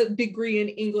 got a degree in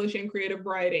English and creative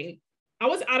writing. I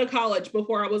was out of college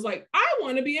before I was like, I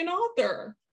want to be an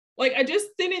author. Like, I just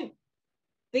didn't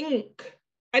think.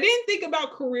 I didn't think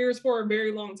about careers for a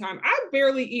very long time. I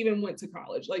barely even went to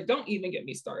college. Like, don't even get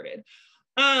me started.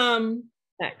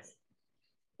 Next.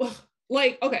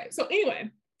 Like, okay, so anyway,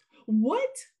 what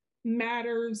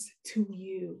matters to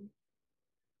you?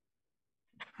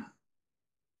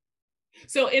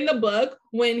 So in the book,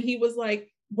 when he was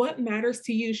like, what matters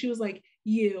to you? She was like,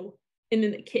 you. And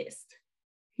then they kissed.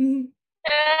 But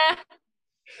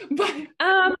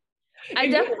I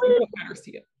definitely what matters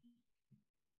to you?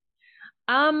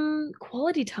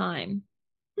 Quality time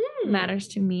matters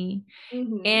to me.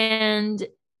 And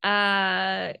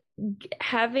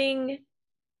having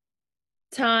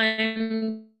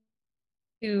time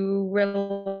to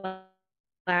relax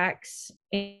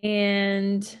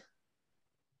and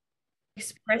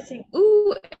expressing,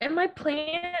 and my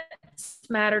plants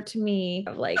matter to me,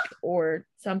 like, or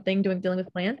something dealing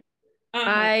with plants.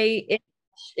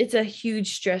 It's a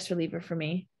huge stress reliever for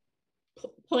me.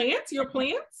 Plants? Your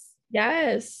plants?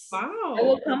 Yes. Wow. I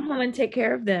will come home and take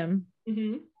care of them.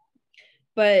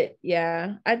 But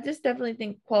yeah, I just definitely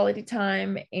think quality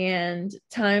time and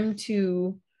time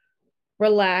to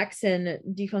relax and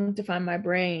defunctify my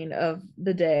brain of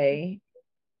the day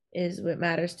is what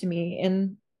matters to me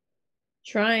in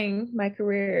trying my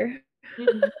career.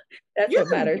 That's what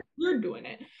matters. You're doing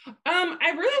it.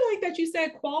 I really like that you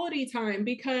said quality time,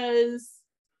 because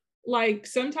like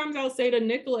sometimes I'll say to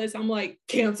Nicholas, I'm like,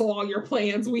 cancel all your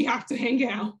plans. We have to hang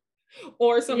out.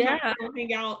 Or sometimes we'll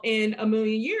hang out in a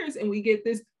million years and we get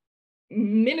this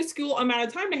minuscule amount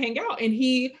of time to hang out, and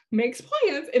he makes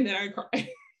plans and then I cry.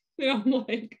 And I'm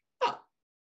like, oh,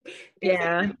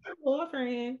 yeah.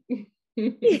 Friend.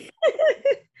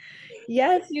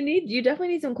 Yes, you definitely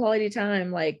need some quality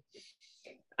time. Like,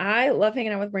 I love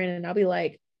hanging out with Brandon. I'll be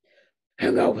like,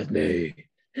 hang out with me.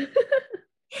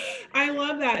 I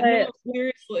love that. No,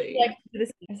 seriously.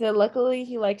 I said, luckily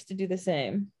he likes to do the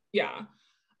same. Yeah.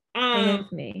 Hang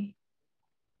with me.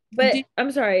 But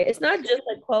I'm sorry, it's not just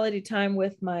like quality time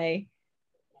with my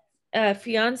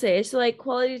fiance. It's like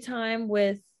quality time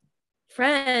with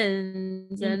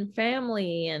friends and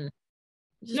family and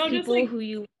just people like, who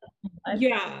you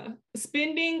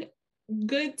spending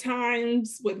good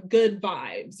times with good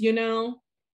vibes, you know?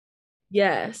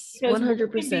 Yes,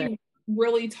 100%.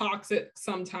 Really toxic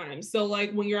sometimes. So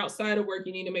like when you're outside of work,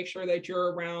 you need to make sure that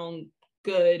you're around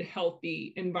good,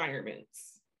 healthy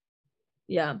environments.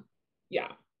 Yeah.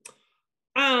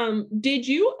 Did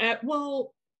you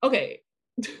okay.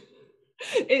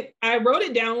 I wrote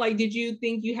it down, like, did you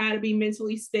think you had to be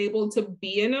mentally stable to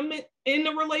be in a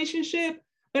relationship?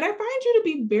 But I find you to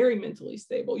be very mentally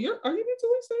stable. Are you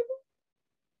mentally stable?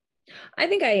 I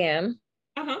think I am.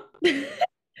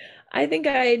 I think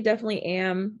I definitely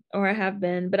am, or I have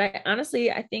been, but I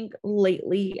think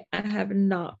lately I have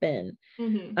not been.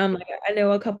 Like, I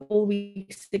know a couple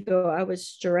weeks ago I was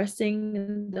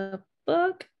stressing the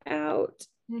fuck out,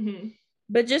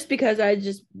 but just because I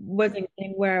just wasn't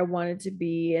getting where I wanted to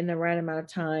be in the right amount of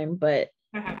time. But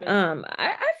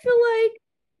I feel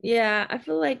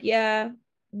like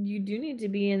you do need to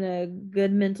be in a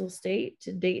good mental state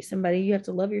to date somebody. You have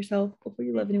to love yourself before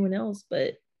you love anyone else.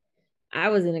 But I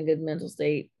was in a good mental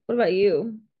state. What about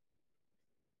you?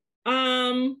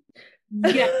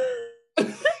 Yeah.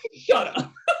 Shut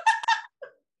up.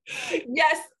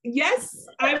 Yes,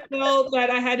 I felt that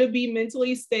I had to be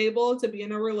mentally stable to be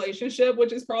in a relationship,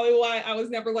 which is probably why I was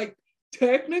never like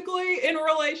technically in a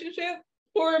relationship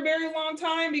for a very long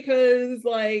time, because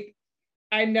like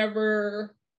I'm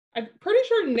pretty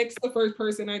sure Nick's the first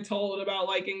person I told about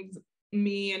like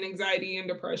me and anxiety and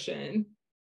depression.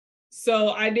 So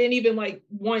I didn't even like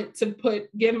want to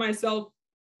give myself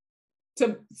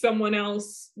to someone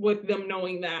else with them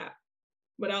knowing that.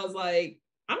 But I was like,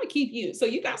 I'm gonna keep you. So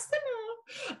you got to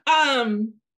know.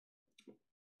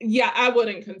 Yeah, I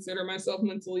wouldn't consider myself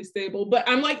mentally stable, but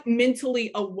I'm like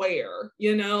mentally aware,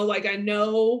 you know, like I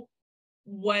know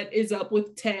what is up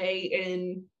with Tay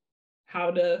and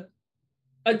how to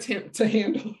attempt to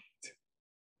handle it.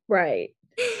 Right.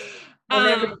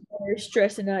 Whenever you're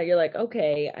stressing out, you're like,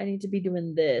 okay, I need to be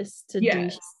doing this to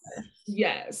de-stress.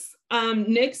 Yes.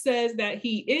 Nick says that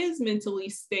he is mentally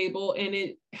stable and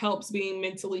it helps being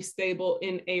mentally stable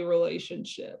in a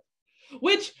relationship,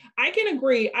 which I can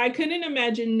agree. I couldn't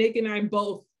imagine Nick and I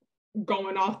both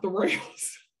going off the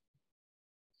rails.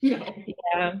 No.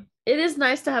 Yeah. It is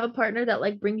nice to have a partner that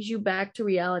like brings you back to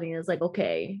reality and is like,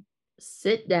 okay,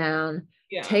 sit down,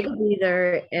 Yeah. take a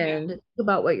breather, Yeah. and think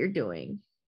about what you're doing.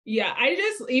 Yeah, I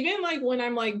just even like when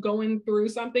I'm like going through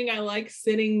something, I like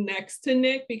sitting next to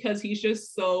Nick because he's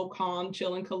just so calm,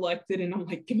 chill, and collected. And I'm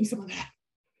like, give me some of that.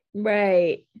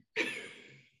 Right.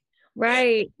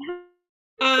 Right.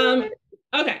 Um,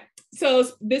 okay. So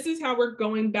this is how we're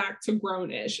going back to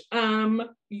grownish.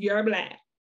 You're black.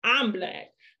 I'm black.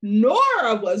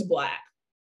 Nora was black.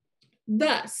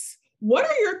 Thus, what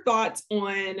are your thoughts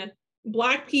on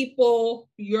Black people,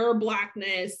 your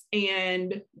Blackness,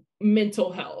 and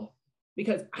mental health?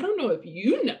 Because I don't know if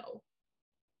you know,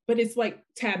 but it's like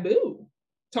taboo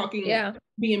talking, Yeah.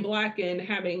 being Black and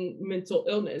having mental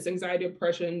illness, anxiety,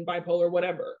 depression, bipolar,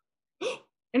 whatever.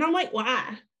 And I'm like,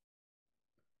 why?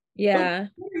 Yeah.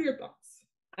 What are your thoughts?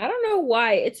 I don't know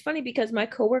why. It's funny because my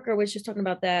coworker was just talking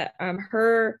about that.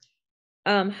 Her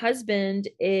husband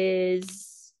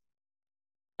is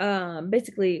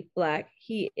basically black.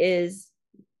 He is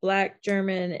black,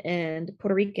 German, and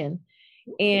Puerto Rican.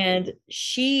 And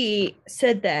she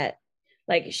said that,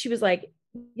 like, she was like,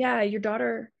 yeah, your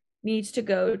daughter needs to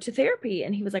go to therapy.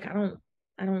 And he was like, I don't,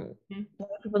 Mhm. a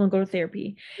lot of people don't go to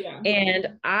therapy. Yeah.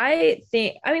 And I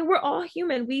think, I mean, we're all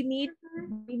human. We need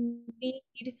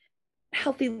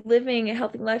healthy living and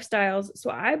healthy lifestyles. So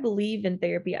I believe in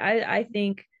therapy. I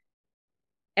think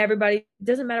everybody,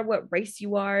 doesn't matter what race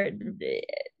you are,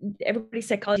 everybody's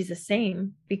psychology is the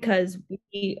same because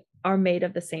we are made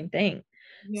of the same thing.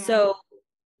 Yeah. So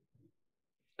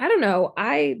I don't know.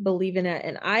 I believe in it.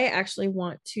 And I actually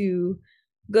want to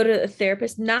go to a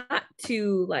therapist, not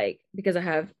to like, because I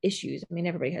have issues. I mean,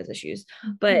 everybody has issues,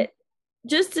 but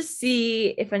just to see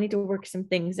if I need to work some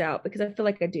things out because I feel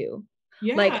like I do.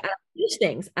 Like, Yeah. I don't finish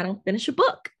things, I don't finish a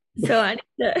book. So I need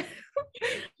to, I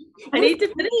What does need to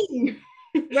that finish. mean?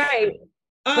 Right.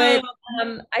 Um,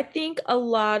 But I think a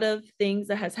lot of things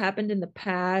that has happened in the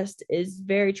past is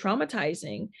very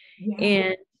traumatizing. yeah.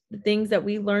 And the things that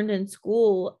we learned in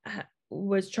school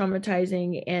was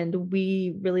traumatizing, and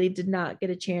we really did not get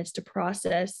a chance to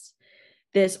process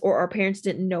this, or our parents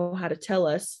didn't know how to tell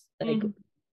us like Mhm.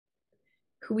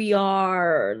 who we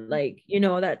are, like, you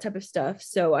know, that type of stuff.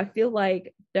 So I feel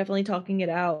like definitely talking it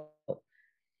out.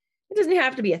 It doesn't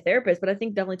have to be a therapist, but I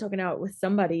think definitely talking out with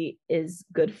somebody is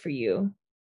good for you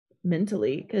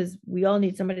mentally because we all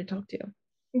need somebody to talk to.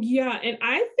 Yeah, and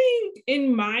I think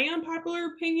in my unpopular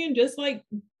opinion, just like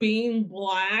being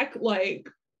Black, like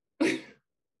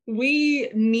we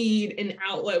need an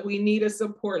outlet. We need a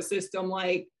support system,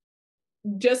 like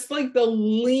just like the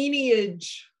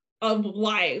lineage of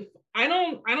life. I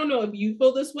don't know if you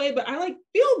feel this way, but I like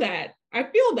feel that. I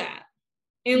feel that.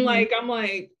 And Mhm. like I'm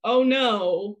like, oh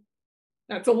no,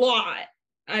 that's a lot.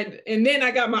 And then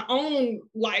I got my own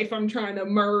life I'm trying to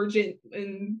merge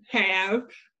and have.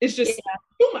 It's Yeah. just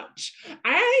too much.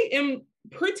 I am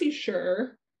pretty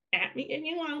sure, at me if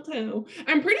you want to,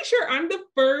 I'm pretty sure I'm the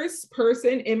first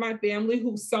person in my family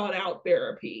who sought out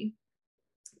therapy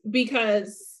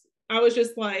because I was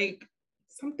just like,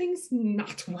 something's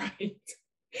not right.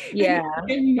 And Yeah.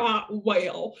 I'm not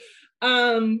well.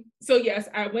 So yes,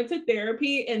 I went to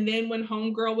therapy, and then when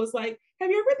homegirl was like, have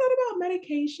you ever thought about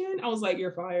medication? I was like,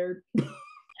 you're fired.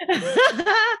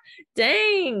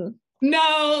 Dang.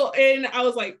 No, and I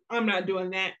was like, I'm not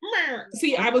doing that.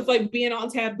 See, I was like being all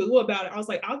taboo about it. I was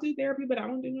like, I'll do therapy, but I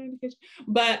don't do medication.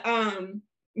 But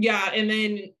yeah, and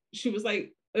then she was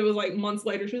like, it was like months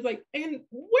later, she was like, and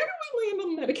where do we land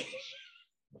on medication?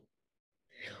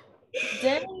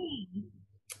 Dang.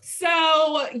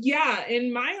 So, yeah,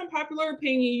 in my unpopular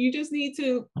opinion, you just need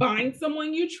to find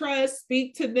someone you trust,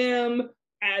 speak to them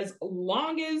as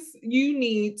long as you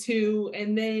need to,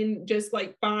 and then just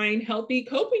like find healthy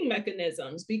coping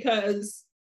mechanisms because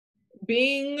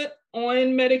being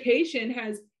on medication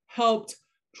has helped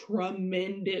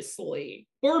tremendously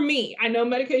for me. I know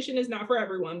medication is not for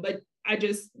everyone, but I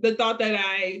just, the thought that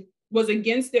I was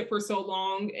against it for so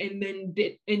long and then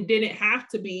didn't have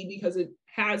to be because it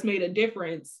has made a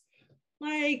difference,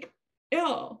 like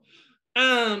ill.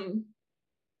 Um,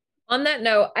 On that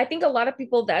note, I think a lot of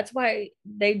people, that's why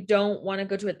they don't want to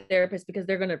go to a therapist because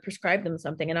they're going to prescribe them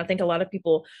something. And I think a lot of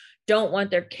people don't want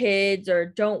their kids or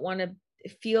don't want to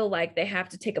feel like they have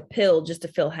to take a pill just to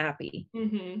feel happy.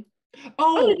 mm-hmm.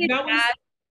 All they Oh, need is that was God.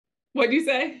 what'd you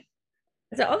say?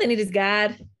 So all they need is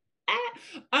God.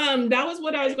 That was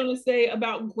what I was going to say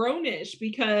about Grownish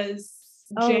because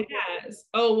Oh, Jazz.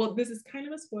 Oh, well, this is kind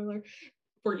of a spoiler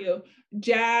for you.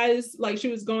 Jazz, like she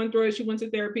was going through it. She went to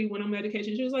therapy, went on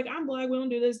medication. She was like, I'm Black, we don't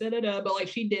do this, da da da. But like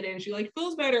she didn't. She like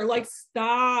feels better. Like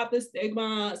stop the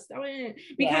stigma, stop it.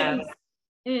 Because yeah.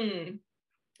 Mm.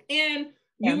 And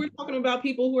you Yeah. were talking about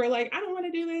people who are like, I don't want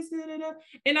to do this. Da, da, da.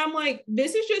 And I'm like,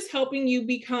 this is just helping you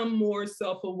become more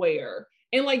self-aware.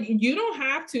 And like, you don't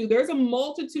have to, there's a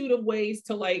multitude of ways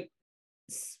to like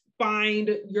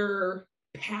find your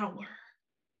power.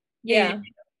 Yeah. And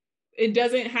it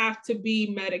doesn't have to be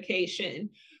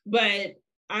medication, but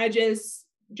I just,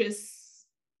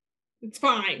 it's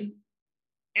fine.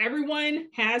 Everyone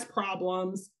has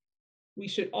problems. We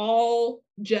should all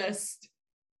just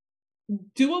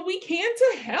do what we can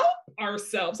to help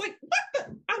ourselves. Like, what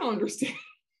the? I don't understand.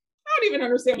 I don't even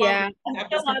understand why we have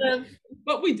this,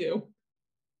 but we do.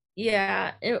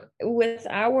 Yeah, with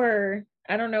our,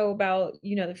 I don't know about,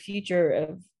 the future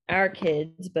of our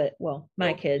kids, but well,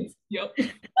 my kids. Yep.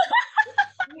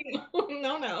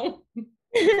 No.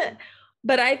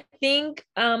 But I think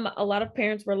a lot of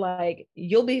parents were like,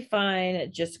 you'll be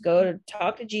fine, just go to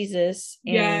talk to Jesus.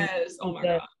 Yes. Oh my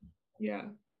God. Yeah.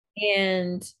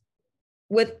 And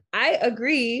I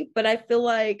agree, but I feel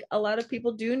like a lot of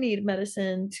people do need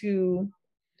medicine to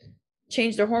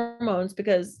change their hormones,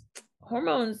 because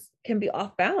hormones can be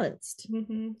off balanced.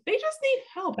 Mm-hmm. They just need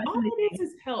help. All it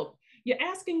is help. You're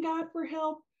asking God for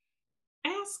help.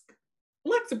 Ask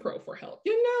Lexapro for help.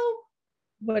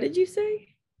 What did you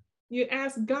say? You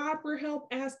ask God for help.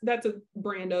 That's a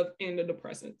brand of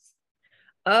antidepressants.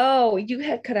 Oh, you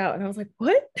had cut out, and I was like,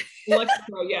 what?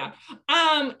 Lexapro, yeah.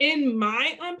 In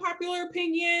my unpopular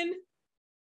opinion,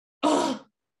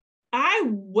 I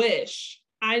wish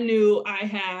I knew I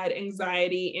had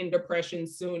anxiety and depression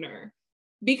sooner,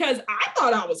 because I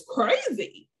thought I was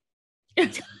crazy.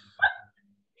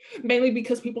 Mainly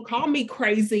because people call me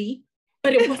crazy,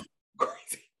 but it wasn't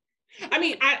crazy. I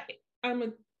mean,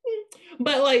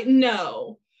 but like,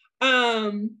 no.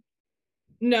 No,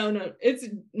 it's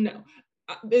no.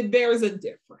 There's a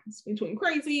difference between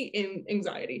crazy and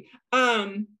anxiety.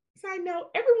 Side note,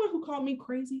 everyone who called me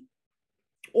crazy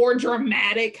or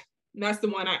dramatic, that's the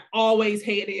one I always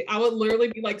hated. I would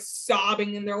literally be like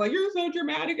sobbing, and they're like, "You're so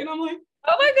dramatic," and I'm like,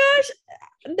 "Oh my gosh!"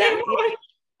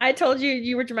 I told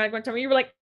you were dramatic one time. You were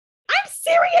like, "I'm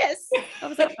serious." I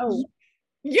was like, "Oh,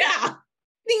 yeah."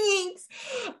 Thanks.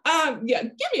 Yeah,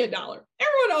 give me $1.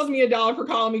 Everyone owes me $1 for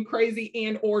calling me crazy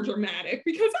and or dramatic,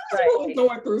 because I was really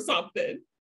going through something.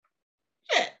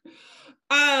 Shit.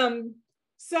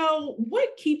 So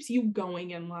what keeps you going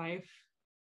in life?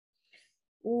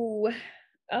 Ooh,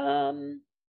 I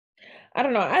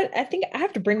don't know. I think I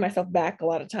have to bring myself back a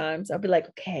lot of times. I'll be like,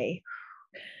 okay.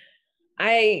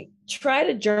 I try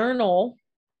to journal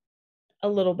a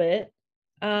little bit.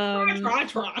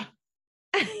 Try.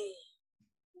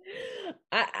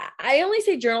 I only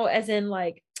say journal as in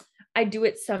like, I do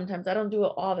it sometimes. I don't do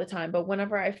it all the time, but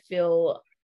whenever I feel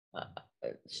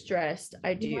stressed,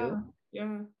 I do.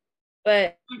 Yeah.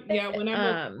 But yeah,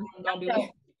 whenever I'll be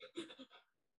like,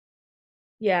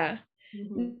 yeah.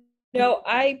 Mm-hmm. No,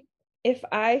 if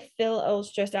I feel a little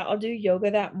stressed out, I'll do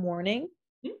yoga that morning.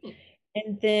 Mm-hmm.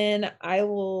 And then I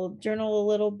will journal a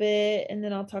little bit, and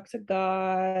then I'll talk to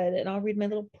God, and I'll read my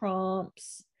little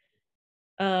prompts.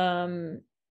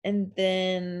 And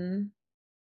then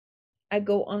I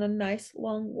go on a nice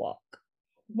long walk.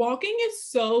 Walking is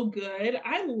so good.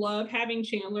 I love having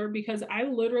Chandler because I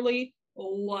literally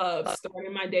love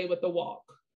starting my day with a walk.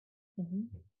 Mm-hmm.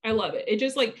 I love it. It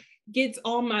just like gets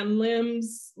all my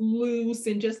limbs loose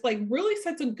and just like really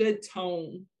sets a good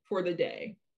tone for the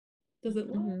day. Does it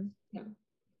last? Mm-hmm. No.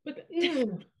 But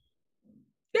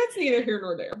that's neither here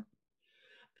nor there.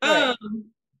 Right.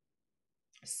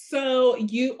 So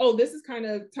this is kind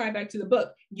of tied back to the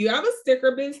book. You have a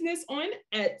sticker business on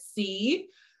Etsy,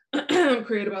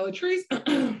 created by Latrice.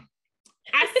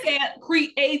 I said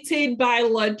created by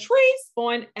Latrice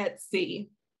on Etsy.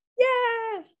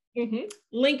 Yeah. Mm-hmm.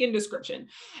 Link in description.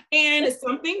 And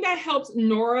something that helps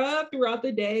Nora throughout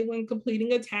the day when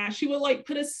completing a task, she would like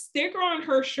put a sticker on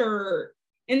her shirt.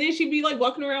 And then she'd be like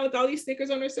walking around with all these stickers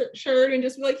on her shirt and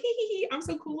just be like, hee, I'm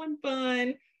so cool and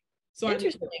fun. So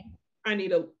I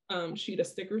need a sheet of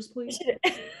stickers, please.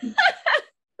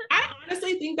 I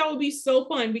honestly think that would be so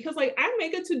fun because like I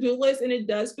make a to-do list and it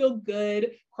does feel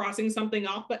good crossing something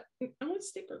off, but I want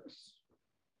stickers.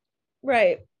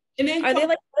 Right. And then are they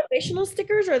like motivational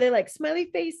stickers or are they like smiley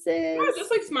faces? Yeah,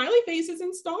 just like smiley faces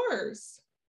and stars.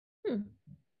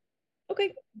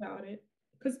 Okay. About it.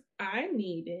 Because I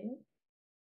need it.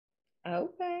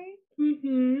 Okay.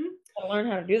 Mm-hmm. I'll learn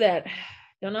how to do that.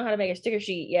 Don't know how to make a sticker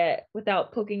sheet yet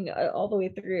without poking all the way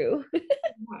through. Oh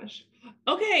gosh.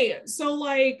 Okay, so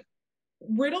like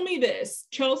riddle me this.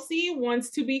 Chelsea wants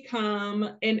to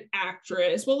become an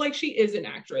actress. Well, like she is an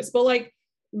actress, but like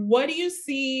what do you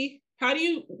see? How do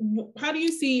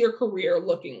you see your career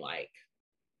looking like?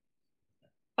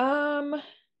 Um,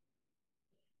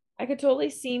 I could totally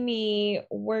see me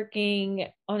working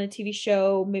on a TV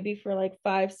show, maybe for like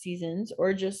 5 seasons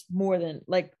or just more than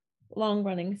like long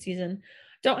running season.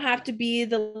 Don't have to be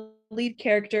the lead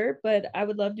character, but I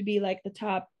would love to be like the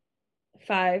top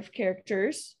 5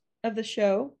 characters of the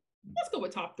show. Let's go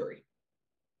with top three.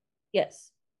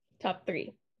 Yes, top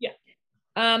 3. Yeah.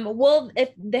 Well, if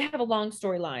they have a long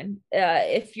storyline,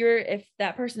 if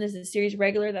that person is a series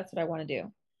regular, that's what I want to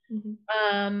do.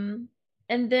 Um,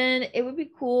 and then it would be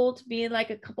cool to be in like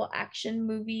a couple action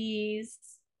movies.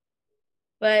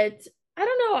 But I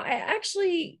don't know. I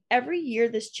actually every year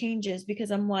this changes because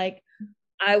I'm like,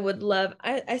 I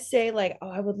say like, oh,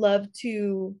 I would love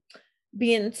to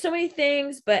be in so many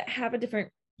things, but have a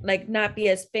different, like, not be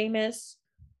as famous.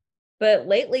 But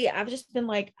lately I've just been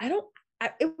like,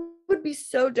 it would be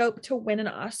so dope to win an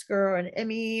Oscar or an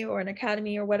Emmy or an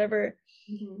Academy or whatever.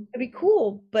 It'd be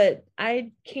cool, but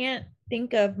I can't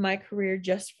think of my career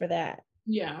just for that.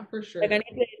 Yeah, for sure. Like I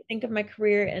need to think of my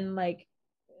career and like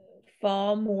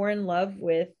fall more in love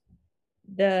with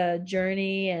the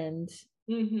journey and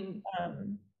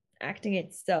acting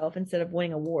itself instead of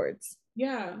winning awards.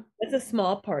 Yeah. That's a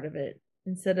small part of it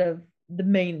instead of the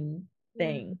main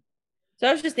thing. So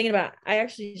I was just thinking about, I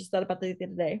actually just thought about that the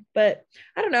other day, but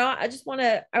I don't know. I want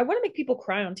to make people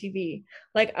cry on TV.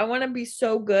 Like I want to be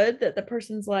so good that the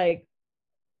person's like,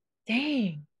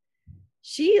 dang,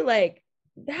 she like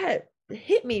that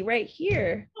hit me right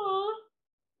here. Aww.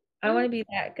 I want to be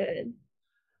that good.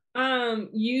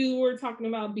 You were talking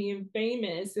about being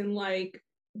famous and like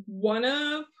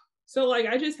so like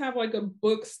I just have like a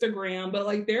bookstagram, but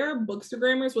like there are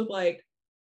bookstagrammers with like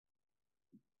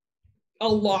a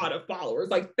lot of followers,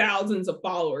 like thousands of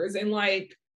followers, and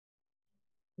like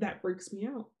that freaks me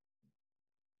out.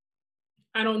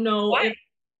 I don't know if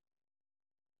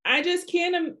I just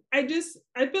can't I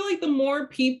feel like the more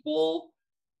people,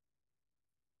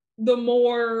 the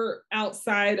more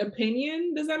outside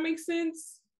opinion. Does that make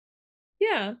sense?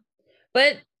 Yeah.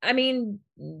 But I mean,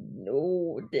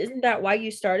 isn't that why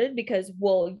you started? Because,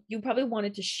 well, you probably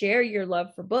wanted to share your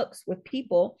love for books with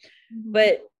people,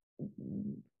 but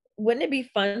wouldn't it be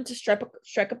fun to strike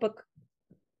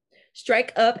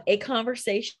up a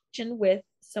conversation with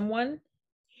someone,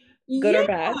 good or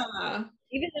bad?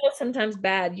 Even though it's sometimes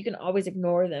bad, you can always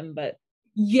ignore them, but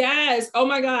yes. Oh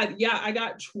my God. Yeah. I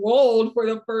got trolled for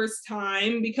the first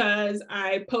time because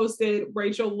I posted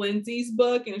Rachel Lindsay's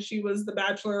book and she was the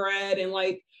Bachelorette and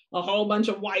like a whole bunch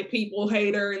of white people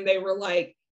hate her and they were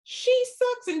like, she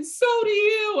sucks and so do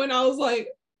you. And I was like,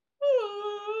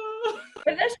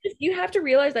 but that's just, you have to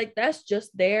realize like that's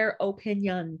just their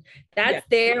opinion. That's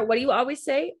their, what do you always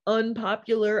say?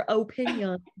 Unpopular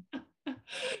opinion.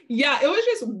 Yeah, it was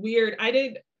just weird. I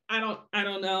don't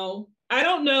know. I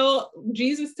don't know.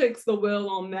 Jesus takes the will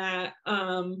on that.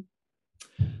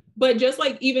 But just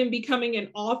like even becoming an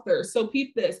author. So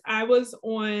peep this. I was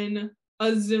on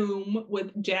a Zoom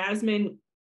with Jasmine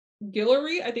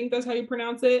Guillory, I think that's how you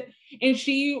pronounce it. And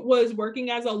she was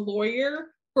working as a lawyer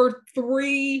for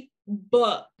 3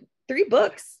 books. 3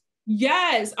 books?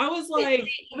 Yes. I was like,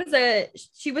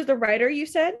 she was the writer, you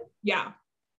said? Yeah.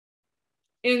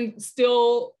 And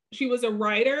she was a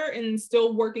writer and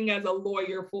still working as a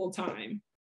lawyer full time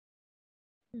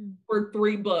for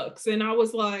 3 books. And I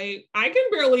was like, I can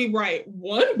barely write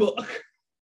 1 book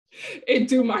and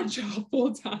do my job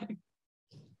full time.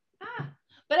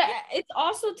 But it's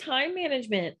also time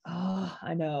management. Oh,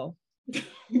 I know.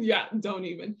 Yeah, don't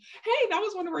even. Hey, that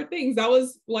was one of our things. That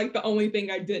was like the only thing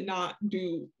I did not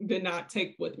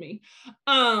take with me.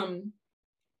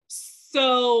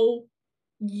 So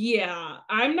yeah,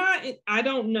 I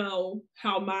don't know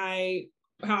how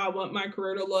I want my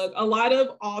career to look. A lot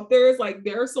of authors, like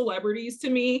they're celebrities to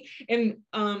me, and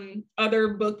other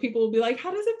book people will be like,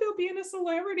 how does it feel being a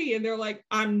celebrity? And they're like,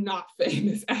 I'm not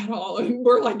famous at all. And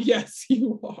we're like, yes,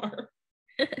 you are.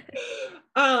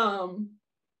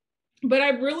 But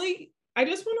I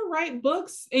just want to write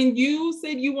books. And you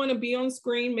said you want to be on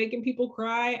screen making people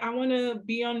cry. I want to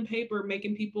be on paper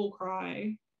making people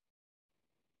cry.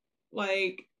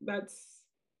 Like that's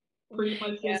pretty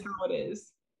much just how it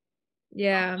is.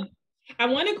 Yeah. I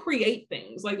want to create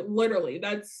things, like literally,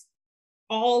 that's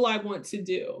all I want to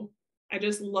do. I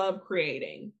just love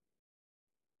creating.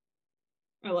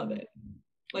 I love it.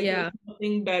 Like there's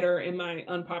nothing better, in my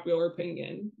unpopular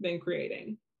opinion, than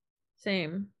creating.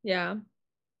 Same. Yeah.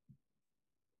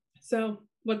 So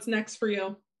what's next for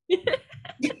you?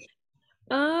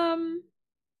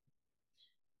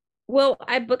 Well,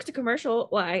 I booked a commercial.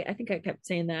 Well, I think I kept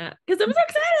saying that because I'm so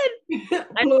excited.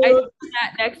 I do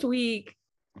that next week.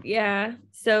 Yeah.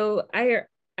 So I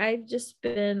I've just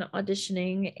been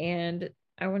auditioning and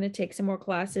I want to take some more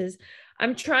classes.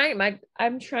 I'm trying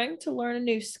to learn a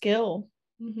new skill.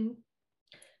 Mm-hmm.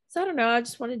 So I don't know, I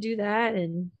just want to do that,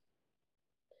 and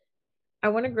I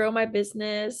want to grow my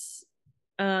business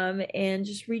and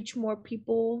just reach more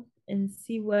people and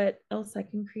see what else I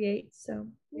can create. So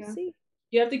we'll Yeah. see.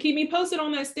 You have to keep me posted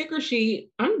on that sticker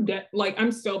sheet.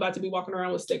 I'm still about to be walking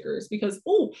around with stickers because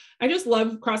I just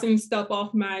love crossing stuff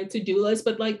off my to-do list,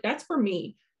 but like that's for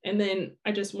me. And then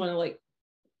I just want to like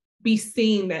be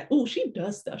seeing that, she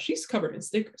does stuff. She's covered in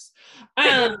stickers.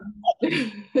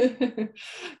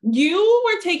 You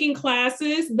were taking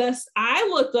classes, thus I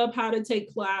looked up how to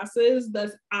take classes,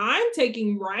 thus I'm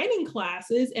taking writing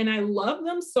classes, and I love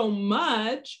them so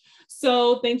much.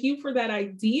 So thank you for that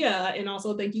idea. And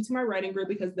also thank you to my writing group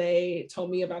because they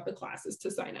told me about the classes to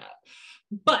sign up.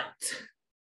 But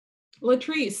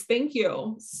Latrice, thank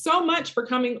you so much for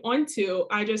coming on to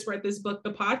I Just Read This Book,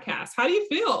 the podcast. How do you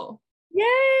feel?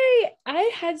 Yay!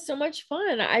 I had so much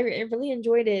fun. I really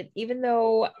enjoyed it. Even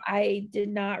though I did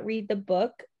not read the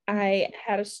book, I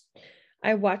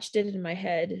watched it in my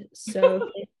head. So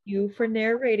thank you for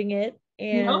narrating it.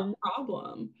 And no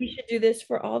problem. We should do this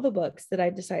for all the books that I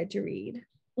decide to read.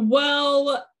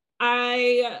 Well,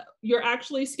 you're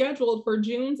actually scheduled for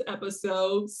June's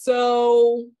episode.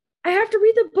 So I have to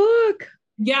read the book.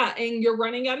 Yeah, and you're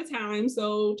running out of time.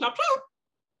 So chop chop.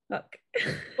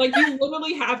 Like you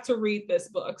literally have to read this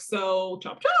book, so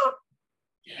chop chop.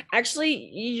 Actually,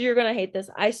 you're gonna hate this.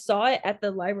 I saw it at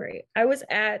the library. I was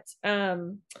at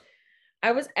Barnes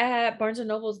and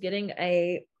Noble's getting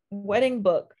a wedding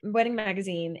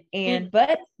magazine, and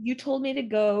but you told me to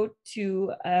go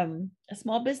to a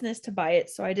small business to buy it,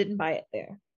 so I didn't buy it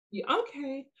there. Yeah,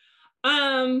 okay.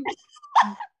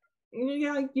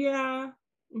 Yeah,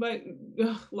 but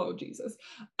Lord Jesus.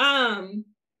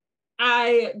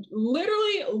 I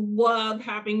literally love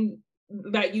having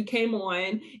that you came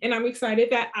on, and I'm excited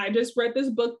that I Just Read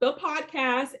This Book, the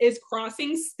podcast is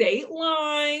crossing state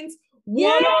lines.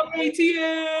 What up,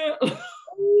 ATL?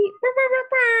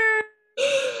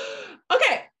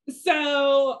 Okay,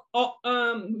 so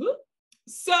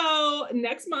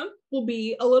next month will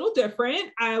be a little different.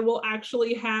 I will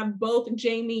actually have both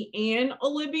Jamie and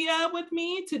Olivia with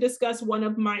me to discuss one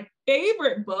of my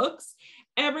favorite books,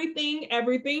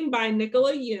 Everything by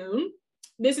Nicola Yoon.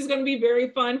 This is going to be very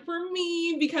fun for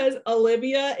me because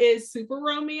Olivia is super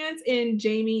romance and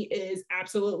Jamie is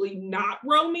absolutely not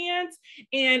romance.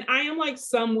 And I am like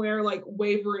somewhere like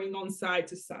wavering on side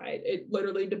to side. It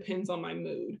literally depends on my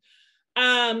mood.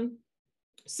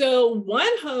 So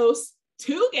one host,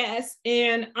 2 guests,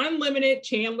 and unlimited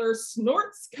Chandler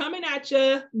snorts coming at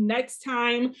you next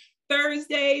time,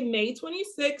 Thursday, May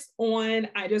 26th on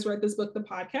I Just Read This Book, the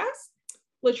podcast.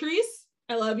 Latrice,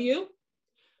 I love you.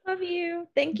 Love you.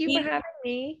 Thank you for having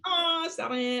me. Oh,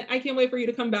 stop it. I can't wait for you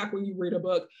to come back when you read a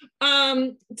book.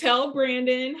 Tell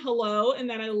Brandon hello and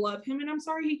that I love him. And I'm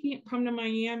sorry he can't come to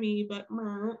Miami, but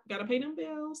gotta pay them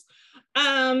bills.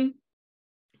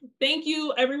 Thank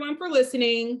you everyone for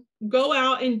listening. Go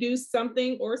out and do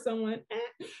something or someone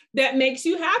that makes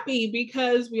you happy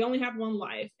because we only have one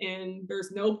life and there's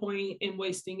no point in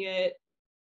wasting it.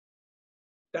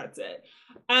 That's it.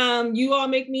 You all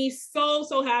make me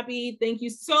so happy. Thank you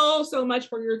so much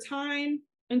for your time.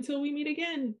 Until we meet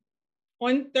again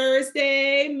on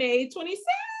Thursday, May 26th.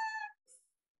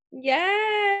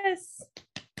 Yes.